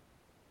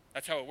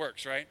 That's how it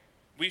works, right?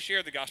 We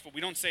share the gospel. We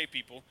don't save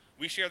people.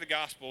 We share the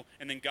gospel,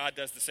 and then God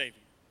does the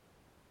saving.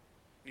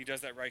 And he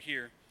does that right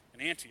here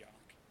in Antioch.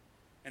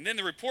 And then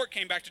the report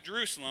came back to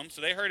Jerusalem, so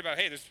they heard about,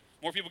 hey, there's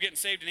more people getting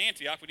saved in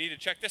Antioch. We need to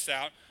check this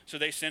out. So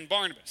they send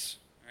Barnabas,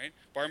 right?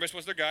 Barnabas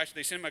was their guy, so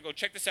they send him, I go,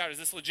 check this out. Is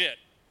this legit?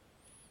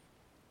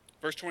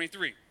 Verse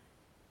 23.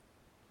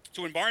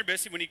 So when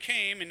Barnabas, when he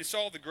came and he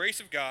saw the grace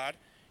of God,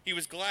 he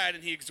was glad,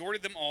 and he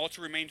exhorted them all to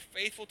remain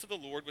faithful to the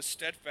Lord with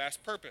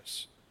steadfast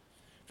purpose.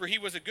 For he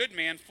was a good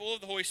man, full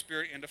of the Holy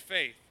Spirit and of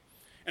faith.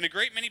 and a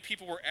great many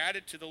people were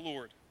added to the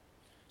Lord.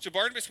 So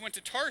Barnabas went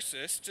to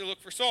Tarsus to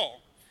look for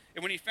Saul.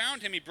 And when he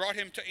found him, he brought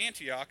him to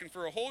Antioch, and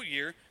for a whole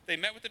year they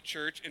met with the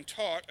church and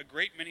taught a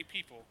great many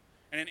people.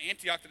 And in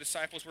Antioch the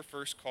disciples were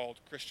first called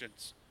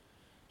Christians.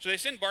 So they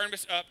send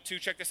Barnabas up to,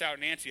 check this out,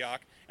 in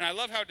Antioch. And I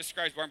love how it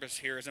describes Barnabas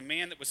here as a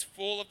man that was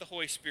full of the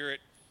Holy Spirit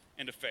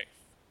and of faith.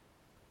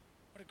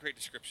 What a great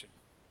description.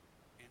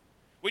 Man,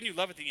 wouldn't you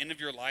love at the end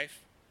of your life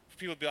for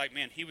people to be like,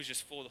 man, he was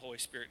just full of the Holy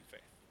Spirit and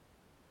faith?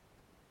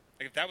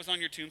 Like if that was on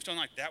your tombstone,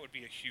 like that would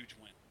be a huge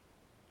win.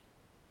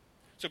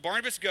 So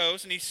Barnabas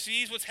goes and he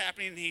sees what's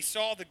happening, and he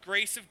saw the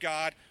grace of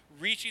God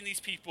reaching these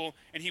people,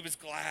 and he was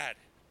glad.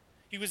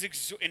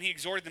 And he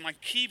exhorted them,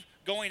 like, keep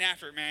going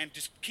after it, man.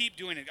 Just keep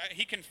doing it.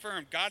 He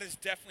confirmed God is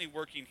definitely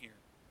working here.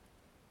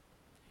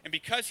 And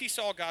because he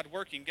saw God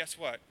working, guess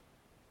what?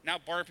 Now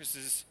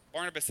Barnabas's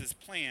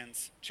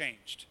plans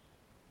changed.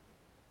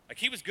 Like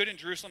he was good in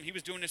Jerusalem. He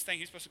was doing this thing.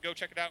 He's supposed to go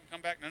check it out and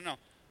come back. No.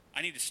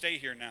 I need to stay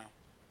here now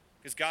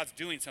because God's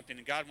doing something,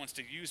 and God wants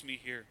to use me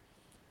here.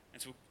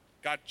 And so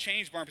God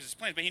changed Barnabas'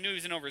 plans, but he knew he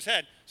was in over his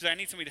head. So I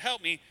need somebody to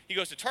help me. He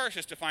goes to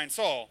Tarsus to find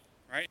Saul,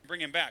 right, and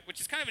bring him back,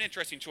 which is kind of an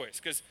interesting choice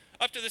because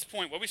up to this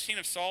point, what we've seen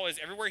of Saul is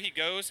everywhere he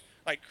goes,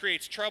 like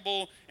creates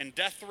trouble and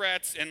death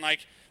threats, and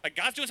like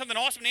God's doing something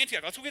awesome in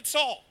Antioch. Let's go get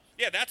Saul.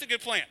 Yeah, that's a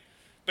good plan.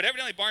 But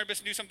evidently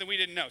Barnabas knew something we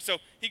didn't know. So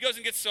he goes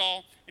and gets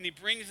Saul, and he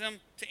brings him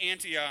to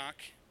Antioch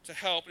to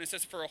help. And it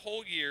says for a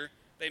whole year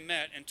they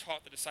met and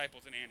taught the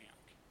disciples in Antioch.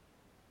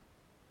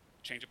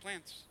 Change of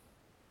plans.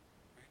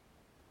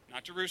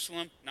 Not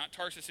Jerusalem, not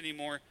Tarsus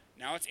anymore.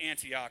 Now it's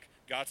Antioch.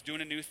 God's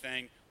doing a new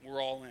thing.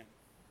 We're all in.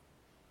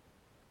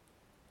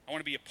 I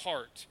want to be a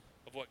part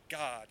of what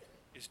God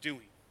is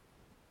doing.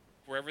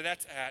 Wherever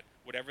that's at,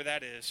 whatever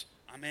that is,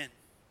 I'm in.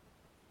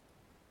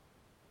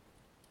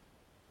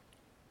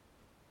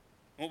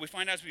 And what we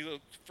find as we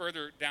look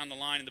further down the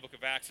line in the book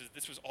of Acts is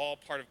this was all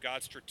part of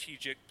God's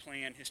strategic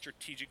plan, his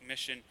strategic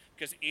mission,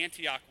 because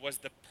Antioch was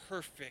the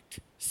perfect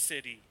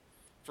city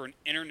for an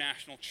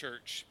international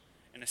church,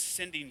 an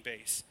ascending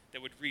base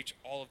that would reach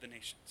all of the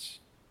nations.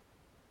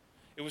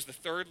 It was the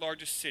third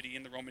largest city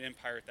in the Roman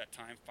Empire at that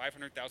time,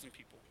 500,000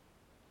 people.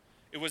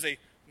 It was a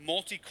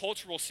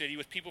multicultural city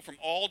with people from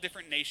all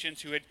different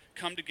nations who had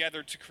come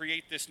together to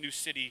create this new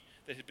city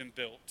that had been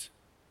built.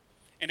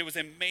 And it was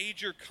a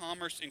major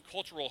commerce and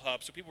cultural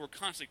hub, so people were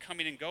constantly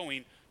coming and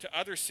going to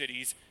other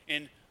cities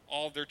in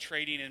all of their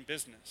trading and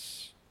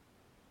business.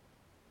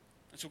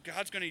 And so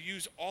God's going to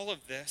use all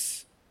of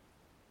this,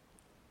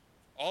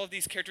 all of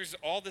these characters,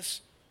 all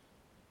this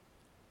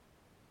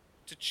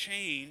to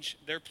change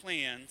their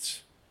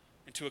plans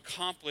and to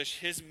accomplish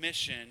his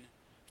mission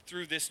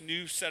through this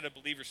new set of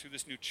believers, through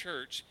this new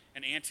church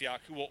in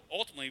Antioch, who will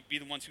ultimately be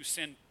the ones who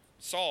send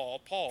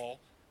Paul,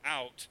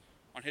 out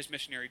on his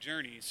missionary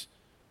journeys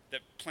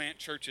that plant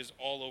churches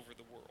all over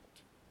the world.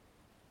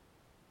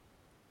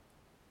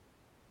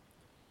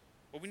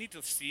 What we need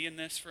to see in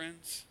this,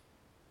 friends,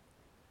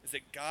 is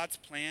that God's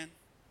plan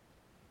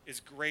is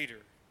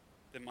greater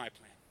than my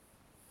plan.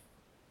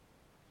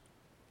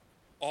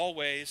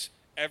 Always,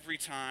 every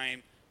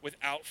time,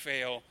 without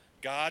fail,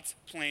 God's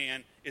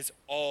plan is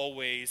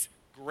always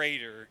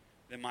greater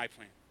than my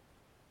plan.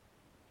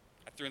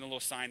 I threw in a little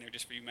sign there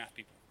just for you math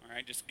people, all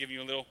right? Just giving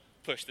you a little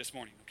push this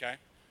morning, okay?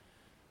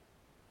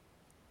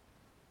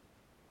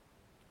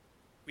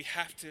 We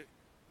have to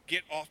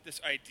get off this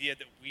idea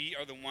that we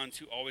are the ones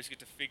who always get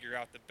to figure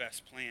out the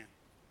best plan.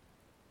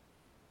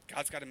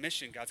 God's got a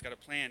mission, God's got a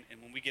plan,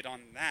 and when we get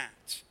on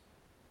that,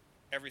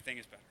 everything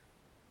is better.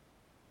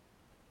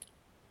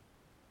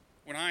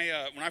 When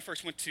I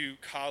first went to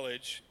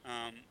college,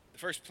 the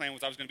first plan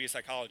was I was going to be a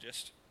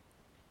psychologist.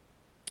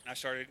 I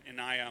started,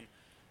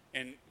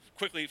 and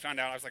quickly found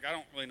out, I was like, I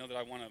don't really know that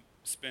I want to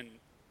spend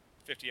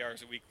 50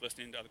 hours a week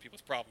listening to other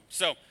people's problems.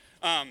 So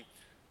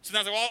then I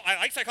was like, well, I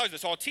like psychology,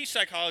 so I'll teach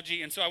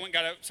psychology. And so I went and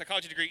got a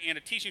psychology degree and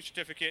a teaching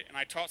certificate, and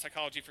I taught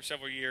psychology for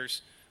several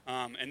years.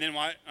 And then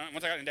once I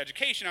got into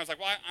education, I was like,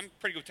 well, I'm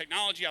pretty good with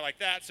technology. I like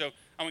that. So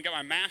I went and got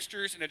my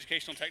master's in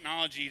educational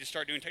technology to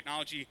start doing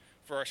technology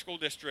for our school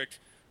district.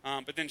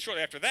 But then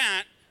shortly after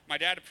that, my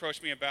dad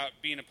approached me about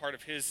being a part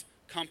of his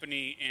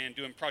company and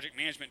doing project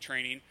management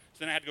training. So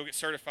then I had to go get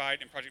certified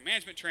in project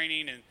management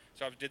training, and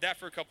so I did that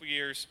for a couple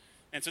years.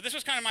 And so this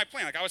was kind of my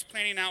plan. Like I was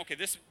planning out, okay,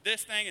 this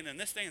thing, and then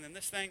this thing, and then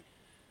this thing.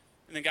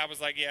 And then God was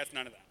like, yeah, it's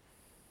none of that.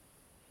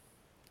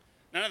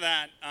 None of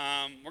that.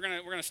 We're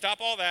gonna stop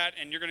all that,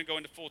 and you're gonna go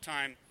into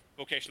full-time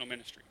vocational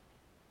ministry.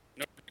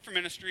 No for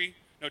ministry,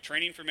 no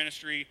training for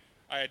ministry.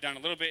 I had done a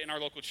little bit in our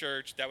local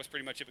church. That was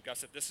pretty much it. But God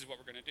said, this is what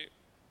we're gonna do.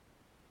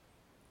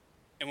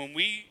 And when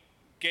we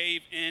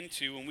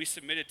when we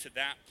submitted to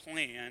that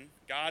plan,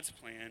 God's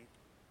plan,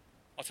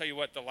 I'll tell you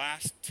what, the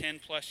last 10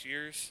 plus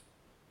years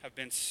have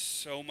been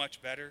so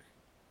much better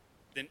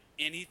than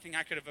anything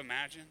I could have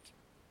imagined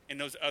in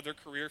those other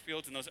career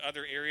fields, in those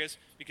other areas,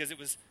 because it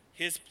was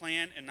his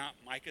plan and not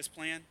Micah's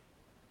plan.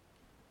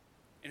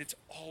 And it's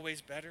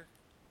always better.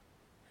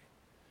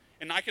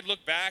 And I could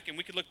look back, and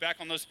we could look back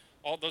on those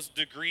all those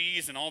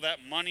degrees and all that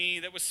money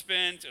that was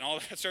spent and all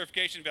that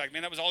certification and be like,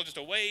 man, that was all just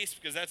a waste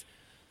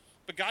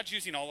but God's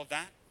using all of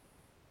that.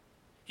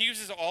 He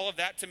uses all of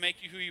that to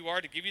make you who you are,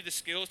 to give you the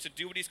skills to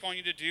do what he's calling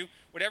you to do.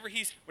 Whatever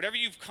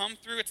you've come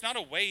through, it's not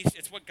a waste.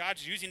 It's what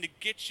God's using to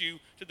get you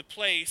to the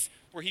place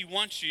where he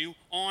wants you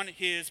on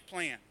his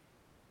plan.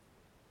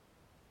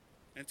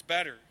 And it's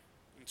better,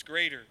 and it's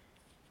greater.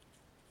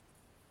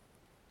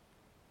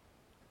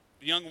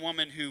 The young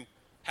woman who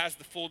has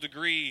the full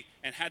degree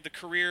and had the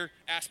career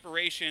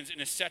aspirations and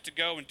is set to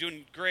go and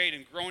doing great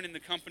and growing in the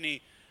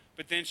company,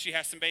 but then she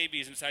has some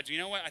babies and decides, you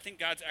know what, I think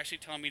God's actually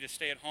telling me to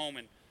stay at home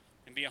and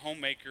be a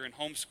homemaker and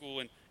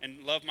homeschool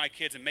and love my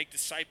kids and make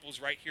disciples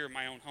right here in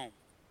my own home.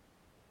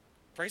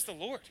 Praise the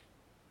Lord,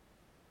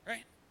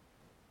 right?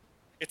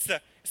 It's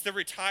the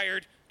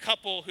retired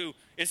couple who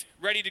is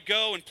ready to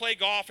go and play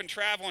golf and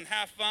travel and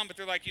have fun, but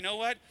they're like, you know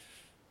what?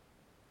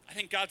 I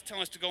think God's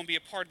telling us to go and be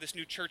a part of this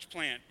new church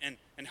plant and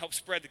help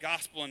spread the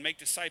gospel and make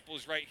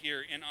disciples right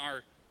here in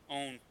our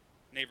own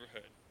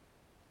neighborhood.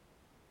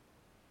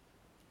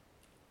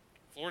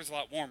 Florida's a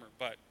lot warmer,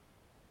 but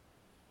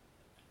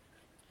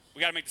we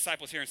got to make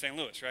disciples here in St.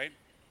 Louis, right?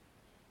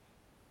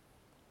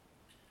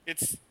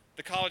 It's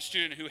the college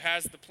student who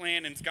has the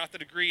plan and has got the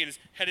degree and is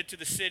headed to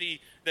the city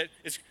that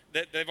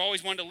they've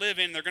always wanted to live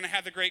in. They're going to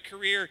have the great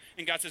career.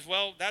 And God says,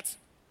 well, that's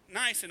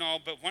nice and all,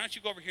 but why don't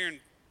you go over here and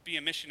be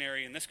a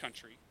missionary in this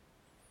country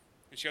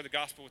and share the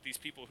gospel with these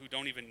people who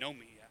don't even know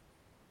me yet?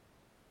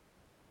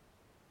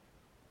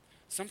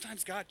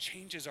 Sometimes God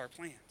changes our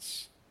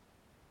plans,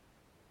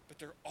 but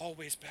they're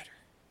always better.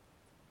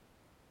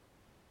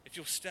 If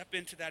you'll step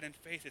into that in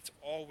faith, it's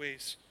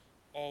always,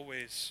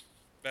 always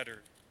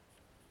better.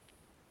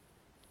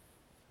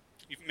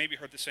 You've maybe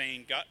heard the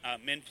saying,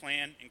 men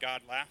plan and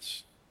God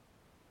laughs.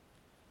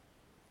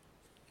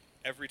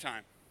 Every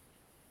time.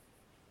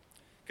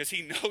 Because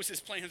he knows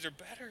his plans are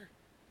better.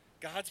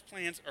 God's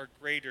plans are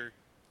greater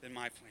than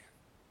my plan.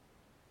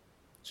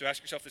 So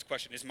ask yourself this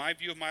question: is my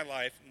view of my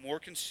life more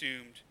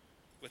consumed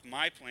with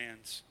my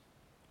plans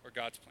or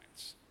God's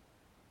plans?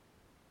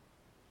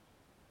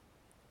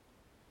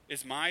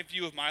 Is my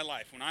view of my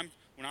life, when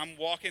I'm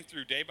walking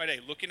through day by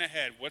day, looking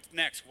ahead, what's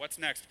next,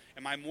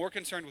 am I more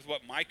concerned with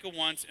what Micah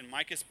wants and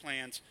Micah's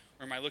plans,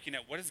 or am I looking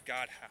at what does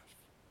God have?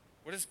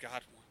 What does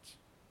God want?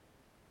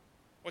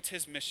 What's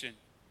his mission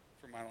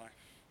for my life?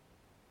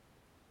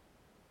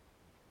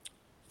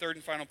 Third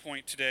and final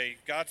point today: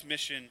 God's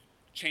mission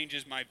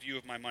changes my view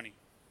of my money.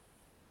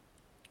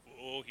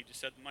 Oh, he just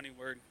said the money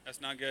word.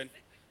 That's not good.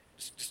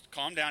 Just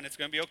calm down. It's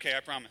going to be okay, I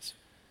promise.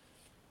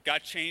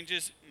 God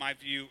changes my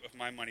view of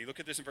my money. Look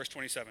at this in verse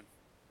 27.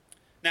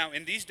 Now,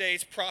 in these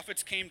days,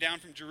 prophets came down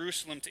from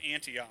Jerusalem to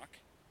Antioch,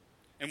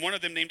 and one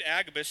of them, named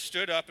Agabus,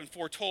 stood up and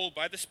foretold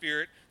by the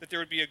Spirit that there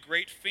would be a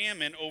great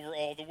famine over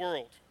all the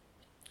world.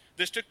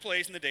 This took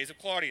place in the days of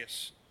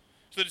Claudius.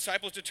 So the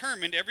disciples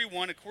determined, every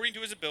one according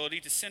to his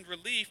ability, to send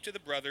relief to the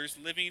brothers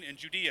living in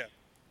Judea.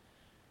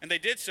 And they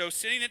did so,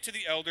 sending it to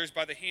the elders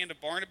by the hand of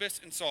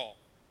Barnabas and Saul.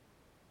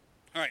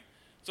 All right,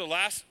 so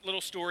last little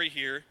story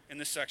here in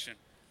this section.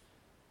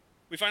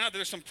 We find out that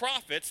there's some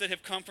prophets that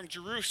have come from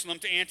Jerusalem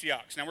to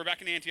Antioch. So now we're back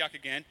in Antioch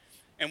again,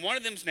 and one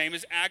of them's name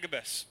is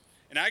Agabus.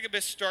 And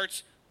Agabus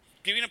starts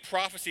giving a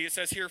prophecy. It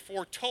says here,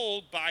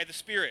 foretold by the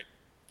Spirit.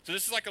 So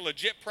this is like a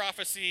legit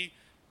prophecy.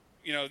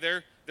 You know,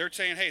 they're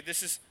saying, hey,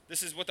 this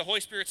is what the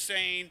Holy Spirit's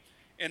saying,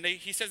 and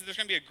he says that there's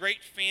going to be a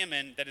great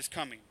famine that is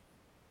coming.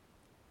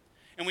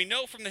 And we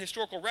know from the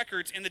historical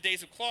records in the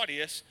days of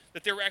Claudius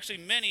that there were actually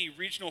many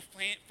regional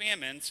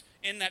famines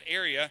in that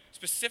area,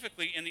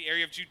 specifically in the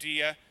area of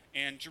Judea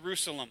and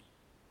Jerusalem.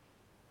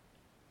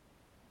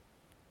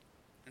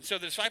 And so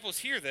the disciples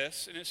hear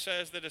this, and it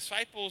says the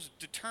disciples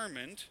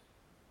determined.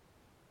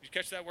 Did you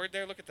catch that word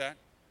there? Look at that.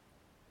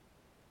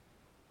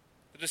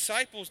 The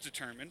disciples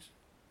determined,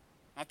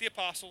 not the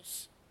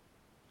apostles,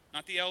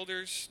 not the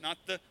elders, not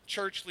the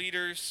church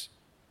leaders,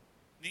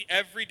 the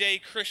everyday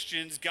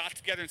Christians got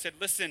together and said,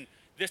 listen,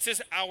 this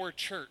is our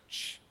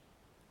church.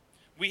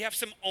 We have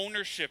some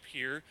ownership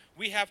here.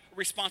 We have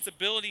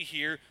responsibility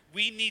here.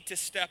 We need to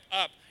step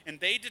up. And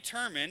they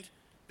determined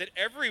that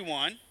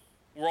everyone,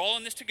 we're all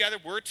in this together,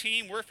 we're a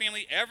team, we're a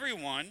family,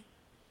 everyone,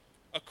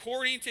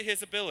 according to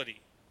his ability,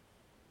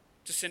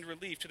 to send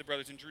relief to the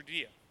brothers in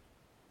Judea.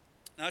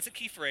 Now that's a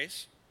key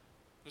phrase.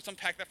 Let's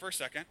unpack that for a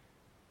second.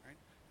 Right?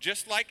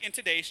 Just like in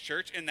today's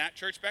church, in that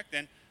church back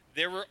then,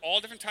 there were all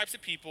different types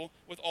of people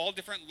with all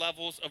different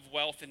levels of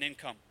wealth and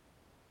income.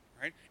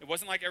 Right? It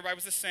wasn't like everybody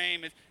was the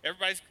same.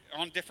 Everybody's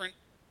on different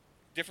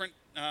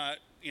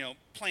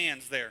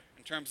plans there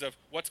in terms of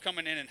what's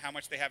coming in and how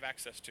much they have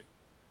access to.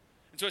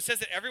 And so it says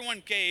that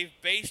everyone gave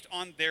based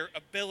on their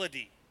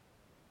ability.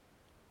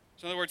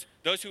 So in other words,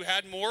 those who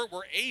had more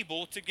were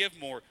able to give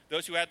more.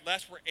 Those who had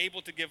less were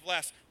able to give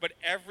less. But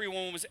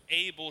everyone was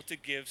able to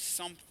give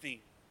something.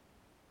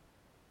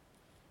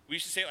 We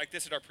used to say it like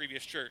this at our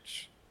previous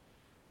church: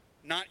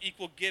 not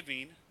equal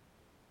giving,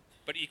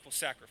 but equal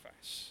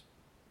sacrifice.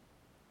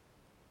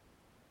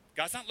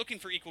 God's not looking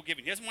for equal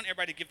giving. He doesn't want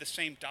everybody to give the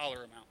same dollar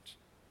amount.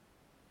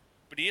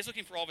 but he is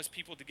looking for all of his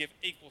people to give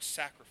equal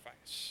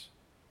sacrifice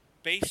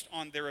based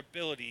on their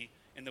ability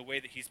in the way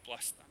that he's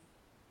blessed them.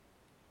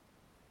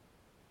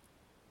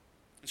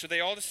 And so they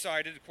all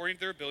decided, according to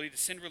their ability, to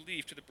send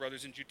relief to the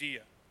brothers in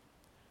Judea,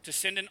 to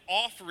send an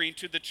offering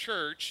to the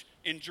church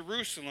in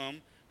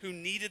Jerusalem who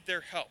needed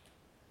their help,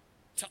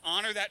 to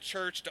honor that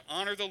church, to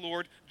honor the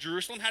Lord.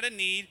 Jerusalem had a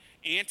need,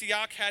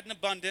 Antioch had an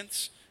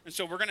abundance, and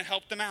so we're going to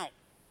help them out.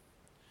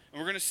 And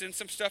we're going to send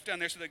some stuff down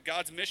there so that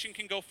God's mission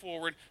can go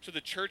forward, so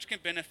the church can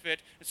benefit,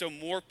 and so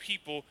more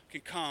people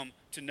can come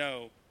to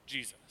know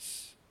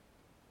Jesus.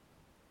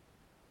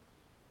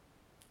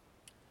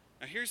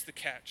 Now here's the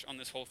catch on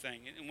this whole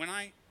thing. And when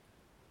I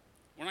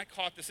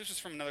caught this was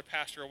from another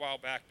pastor a while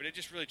back, but it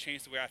just really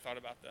changed the way I thought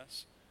about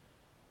this.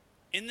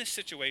 In this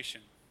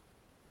situation,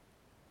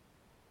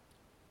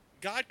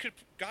 God could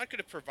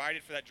have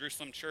provided for that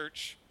Jerusalem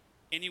church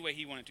any way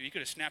he wanted to. He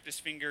could have snapped his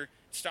finger,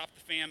 stopped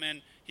the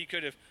famine. He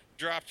could have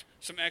dropped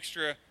some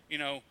extra,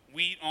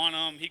 wheat on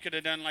them. He could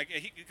have done God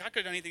could have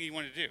done anything he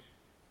wanted to do.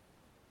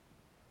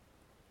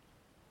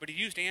 But he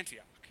used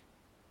Antioch.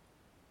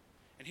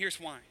 And here's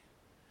why.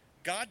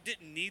 God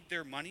didn't need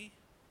their money,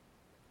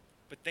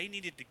 but they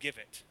needed to give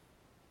it.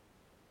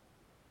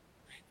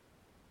 Right?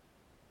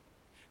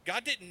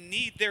 God didn't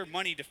need their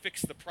money to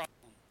fix the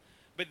problem,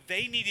 but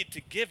they needed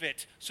to give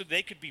it so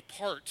they could be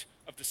part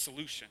of the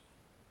solution.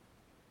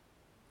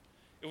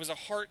 It was a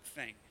heart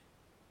thing.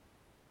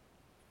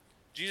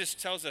 Jesus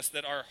tells us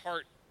that our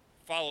heart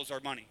follows our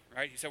money,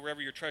 right? He said,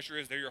 wherever your treasure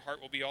is, there your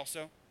heart will be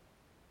also.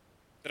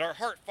 That our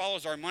heart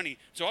follows our money.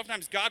 So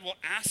oftentimes God will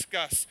ask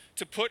us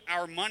to put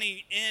our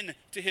money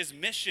into his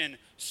mission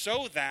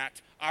so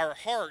that our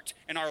heart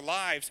and our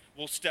lives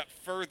will step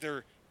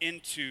further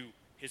into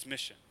his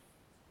mission.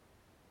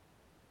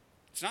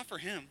 It's not for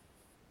him.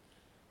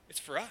 It's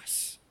for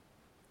us.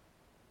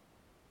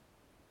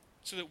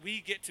 So that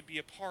we get to be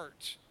a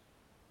part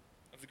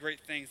of the great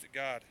things that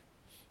God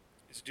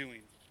is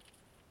doing.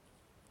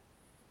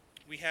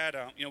 We had,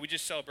 we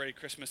just celebrated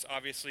Christmas,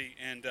 obviously,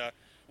 and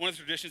one of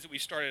the traditions that we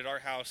started at our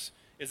house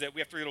is that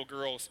we have 3 little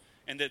girls,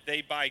 and that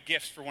they buy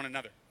gifts for one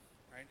another,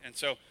 right? And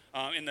so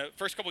in the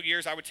first couple of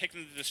years, I would take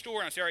them to the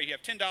store, and I'd say, all right, you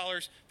have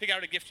 $10, pick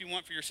out a gift you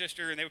want for your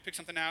sister, and they would pick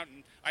something out,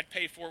 and I'd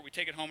pay for it, we'd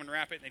take it home and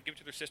wrap it, and they'd give it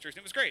to their sisters,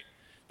 and it was great.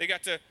 They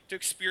got to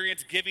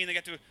experience giving, they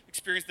got to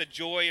experience the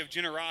joy of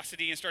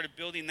generosity, and started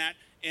building that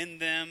in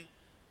them.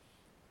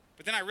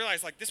 But then I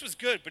realized, this was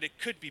good, but it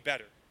could be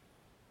better.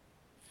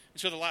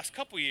 And so the last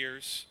couple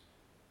years,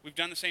 we've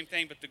done the same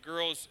thing, but the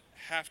girls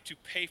have to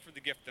pay for the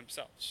gift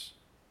themselves.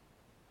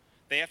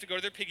 They have to go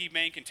to their piggy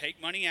bank and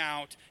take money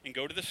out and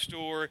go to the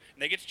store,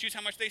 and they get to choose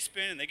how much they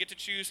spend, and they get to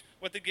choose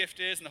what the gift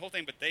is and the whole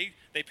thing, but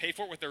they pay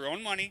for it with their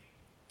own money.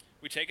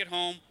 We take it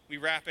home, we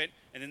wrap it,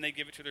 and then they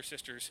give it to their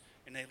sisters,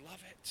 and they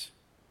love it.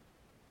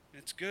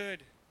 And it's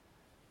good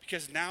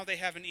because now they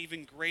have an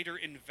even greater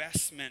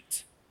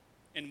investment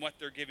in what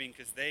they're giving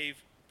because they've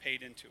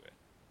paid into it.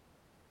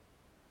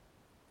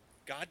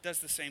 God does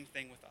the same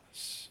thing with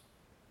us.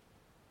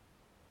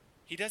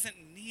 He doesn't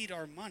need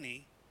our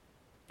money,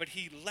 but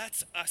he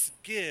lets us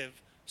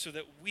give so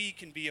that we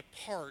can be a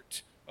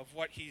part of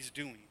what he's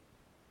doing.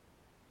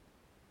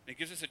 And it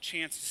gives us a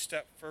chance to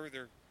step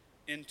further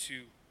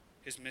into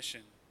his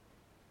mission.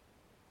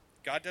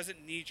 God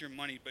doesn't need your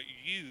money, but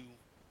you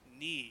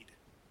need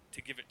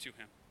to give it to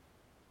him.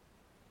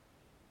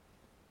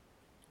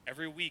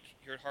 Every week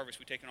here at Harvest,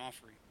 we take an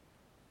offering.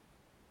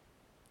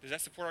 Does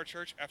that support our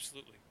church?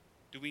 Absolutely.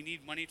 Do we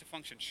need money to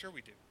function? Sure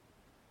we do.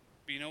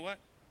 But you know what?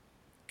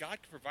 God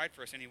can provide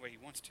for us any way he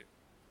wants to.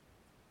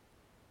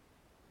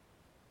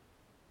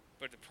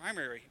 But the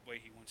primary way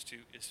he wants to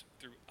is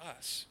through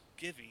us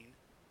giving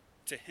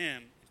to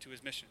him and to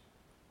his mission.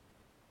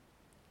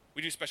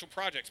 We do special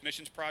projects,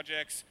 missions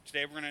projects.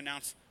 Today we're going to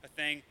announce a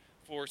thing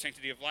for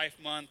Sanctity of Life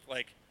Month.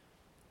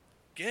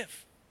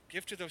 Give.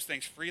 Give to those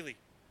things freely.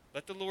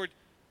 Let the Lord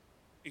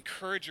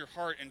encourage your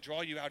heart and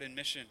draw you out in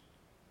mission.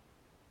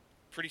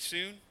 Pretty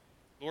soon,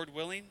 Lord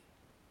willing,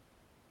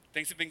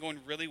 things have been going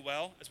really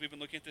well as we've been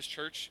looking at this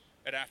church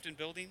at Afton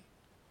Building.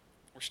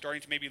 We're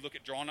starting to maybe look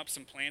at drawing up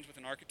some plans with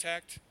an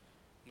architect,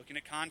 looking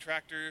at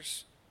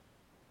contractors.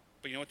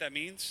 But you know what that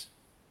means?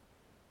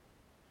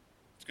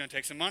 It's going to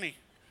take some money.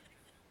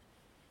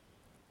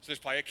 So there's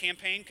probably a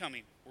campaign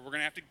coming where we're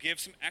going to have to give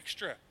some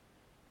extra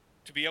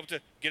to be able to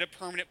get a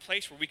permanent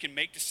place where we can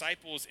make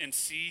disciples and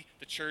see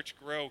the church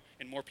grow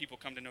and more people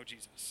come to know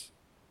Jesus.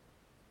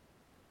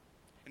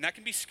 And that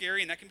can be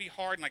scary and that can be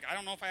hard. And I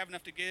don't know if I have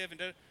enough to give.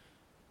 And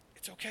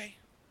it's okay.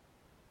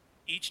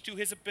 Each to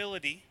his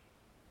ability.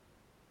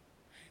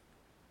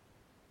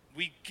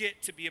 We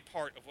get to be a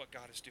part of what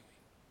God is doing.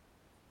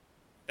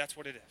 That's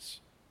what it is.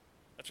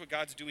 That's what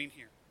God's doing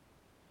here.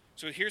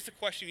 So here's the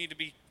question you need to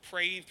be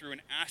praying through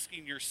and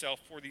asking yourself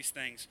for these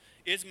things.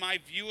 Is my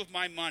view of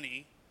my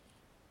money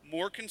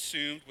more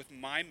consumed with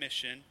my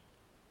mission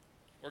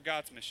or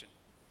God's mission?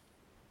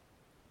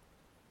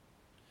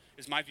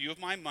 Is my view of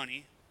my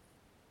money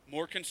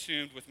more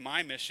consumed with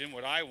my mission,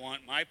 what I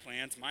want, my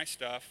plans, my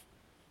stuff,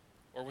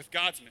 or with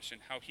God's mission,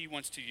 how he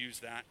wants to use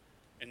that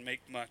and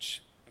make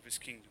much of his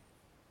kingdom.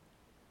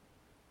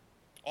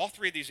 All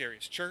three of these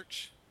areas,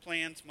 church,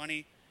 plans,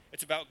 money,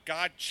 it's about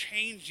God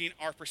changing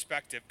our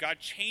perspective, God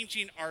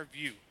changing our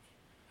view.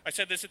 I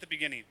said this at the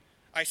beginning.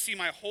 I see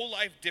my whole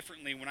life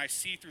differently when I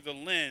see through the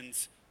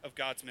lens of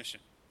God's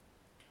mission.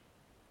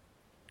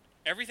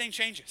 Everything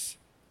changes.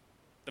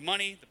 The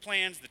money, the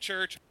plans, the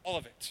church, all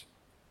of it.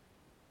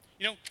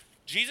 You know,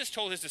 Jesus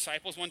told his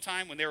disciples one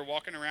time when they were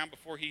walking around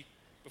before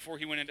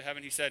he went into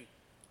heaven, he said,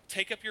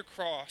 take up your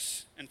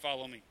cross and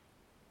follow me.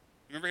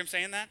 Remember him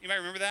saying that? You might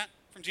remember that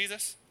from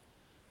Jesus?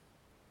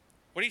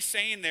 What he's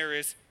saying there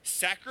is,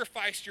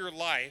 sacrifice your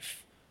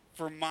life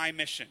for my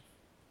mission.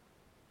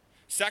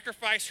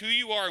 Sacrifice who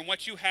you are and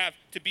what you have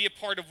to be a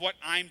part of what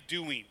I'm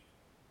doing.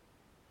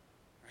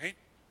 Right?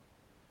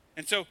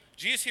 And so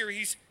Jesus here,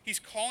 he's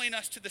calling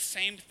us to the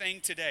same thing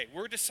today.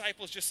 We're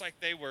disciples just like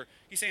they were.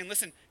 He's saying,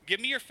 listen,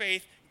 give me your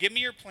faith, give me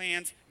your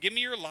plans, give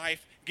me your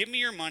life, give me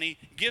your money,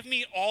 give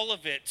me all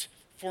of it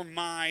for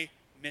my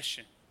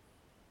mission.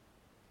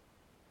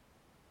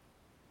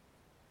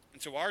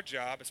 And so our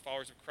job as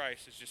followers of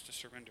Christ is just to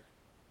surrender.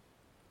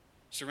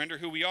 Surrender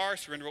who we are,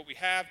 surrender what we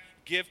have,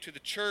 give to the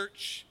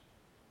church,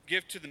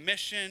 give to the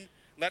mission.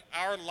 Let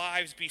our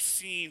lives be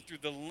seen through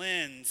the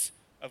lens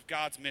of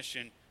God's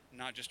mission,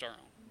 not just our own.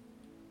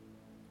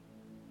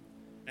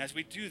 And as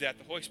we do that,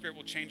 the Holy Spirit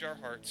will change our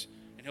hearts,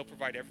 and he'll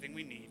provide everything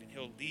we need, and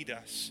he'll lead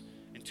us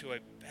into a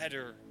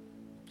better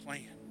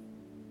plan.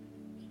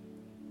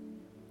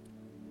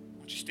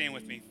 Won't you stand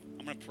with me?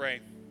 I'm going to pray.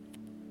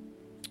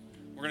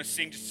 We're going to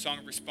sing just a song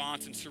of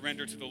response and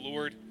surrender to the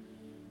Lord.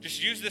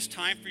 Just use this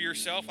time for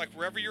yourself, like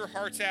wherever your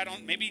heart's at.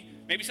 Maybe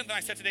something I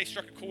said today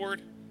struck a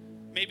chord.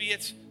 Maybe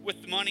it's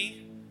with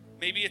money.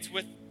 Maybe it's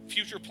with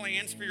future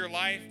plans for your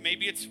life.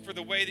 Maybe it's for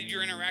the way that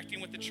you're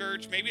interacting with the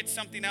church. Maybe it's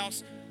something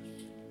else.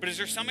 But is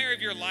there some area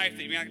of your life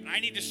that you're like, I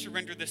need to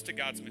surrender this to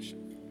God's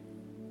mission?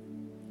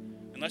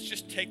 And let's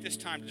just take this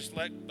time to just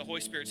let the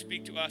Holy Spirit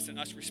speak to us and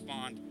us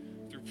respond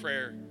through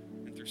prayer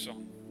and through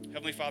song.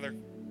 Heavenly Father,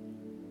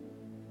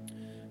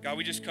 God,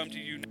 we just come to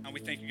you now. We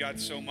thank you, God,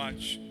 so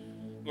much,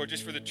 Lord,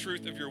 just for the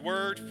truth of your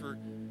word, for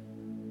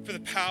the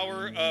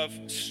power of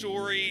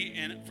story,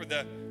 and for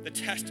the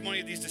testimony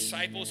of these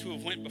disciples who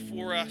have went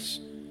before us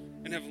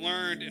and have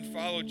learned and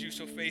followed you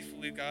so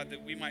faithfully, God,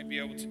 that we might be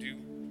able to do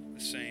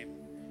the same.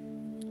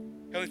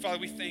 Heavenly Father,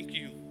 we thank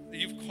you that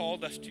you've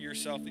called us to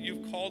yourself, that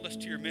you've called us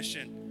to your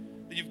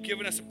mission, that you've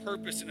given us a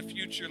purpose and a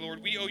future,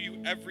 Lord. We owe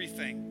you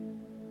everything.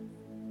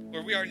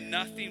 Lord, we are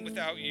nothing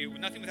without you,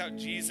 nothing without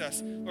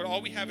Jesus. Lord,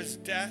 all we have is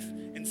death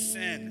and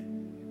sin.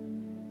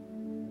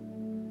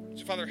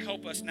 So, Father,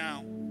 help us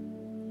now.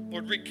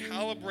 Lord,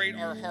 recalibrate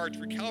our hearts,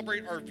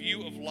 recalibrate our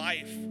view of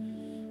life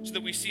so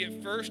that we see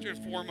it first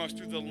and foremost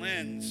through the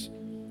lens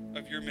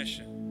of your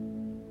mission.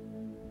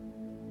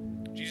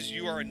 Jesus,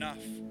 you are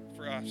enough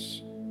for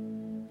us.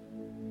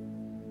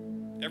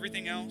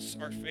 Everything else,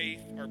 our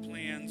faith, our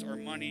plans, our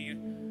money,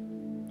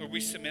 Lord, we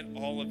submit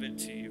all of it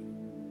to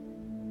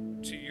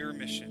you, to your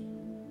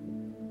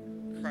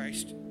mission.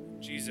 Christ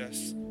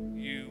Jesus,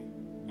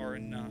 you are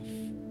enough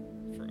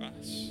for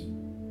us.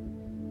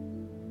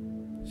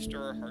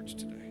 Stir our hearts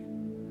today.